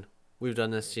 Listen, we've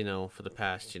done this, you know, for the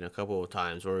past, you know, couple of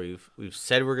times where we've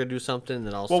said we're going to do something,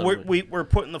 then also... Well, we're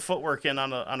putting the footwork in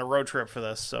on a road trip for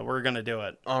this, so we're going to do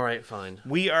it. All right, fine.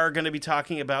 We are going to be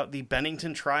talking about the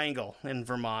Bennington Triangle in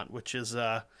Vermont, which is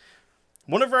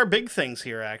one of our big things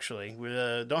here, actually. We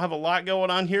don't have a lot going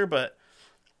on here, but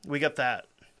we got that.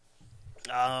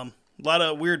 A lot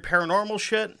of weird paranormal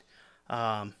shit,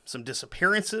 some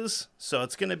disappearances, so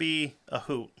it's going to be a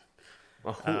hoot.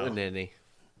 A hootenanny.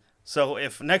 So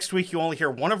if next week you only hear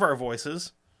one of our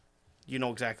voices, you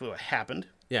know exactly what happened.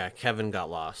 Yeah, Kevin got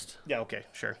lost. Yeah, okay,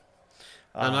 sure.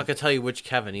 I'm not going to tell you which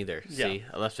Kevin either. yeah. See,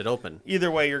 I left it open.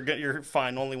 Either way, you're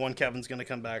fine. Only one Kevin's going to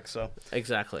come back, so...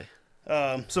 Exactly.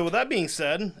 So with that being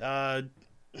said,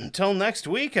 until next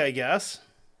week, I guess,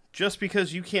 just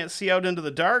because you can't see out into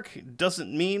the dark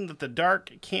doesn't mean that the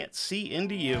dark can't see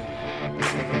into you.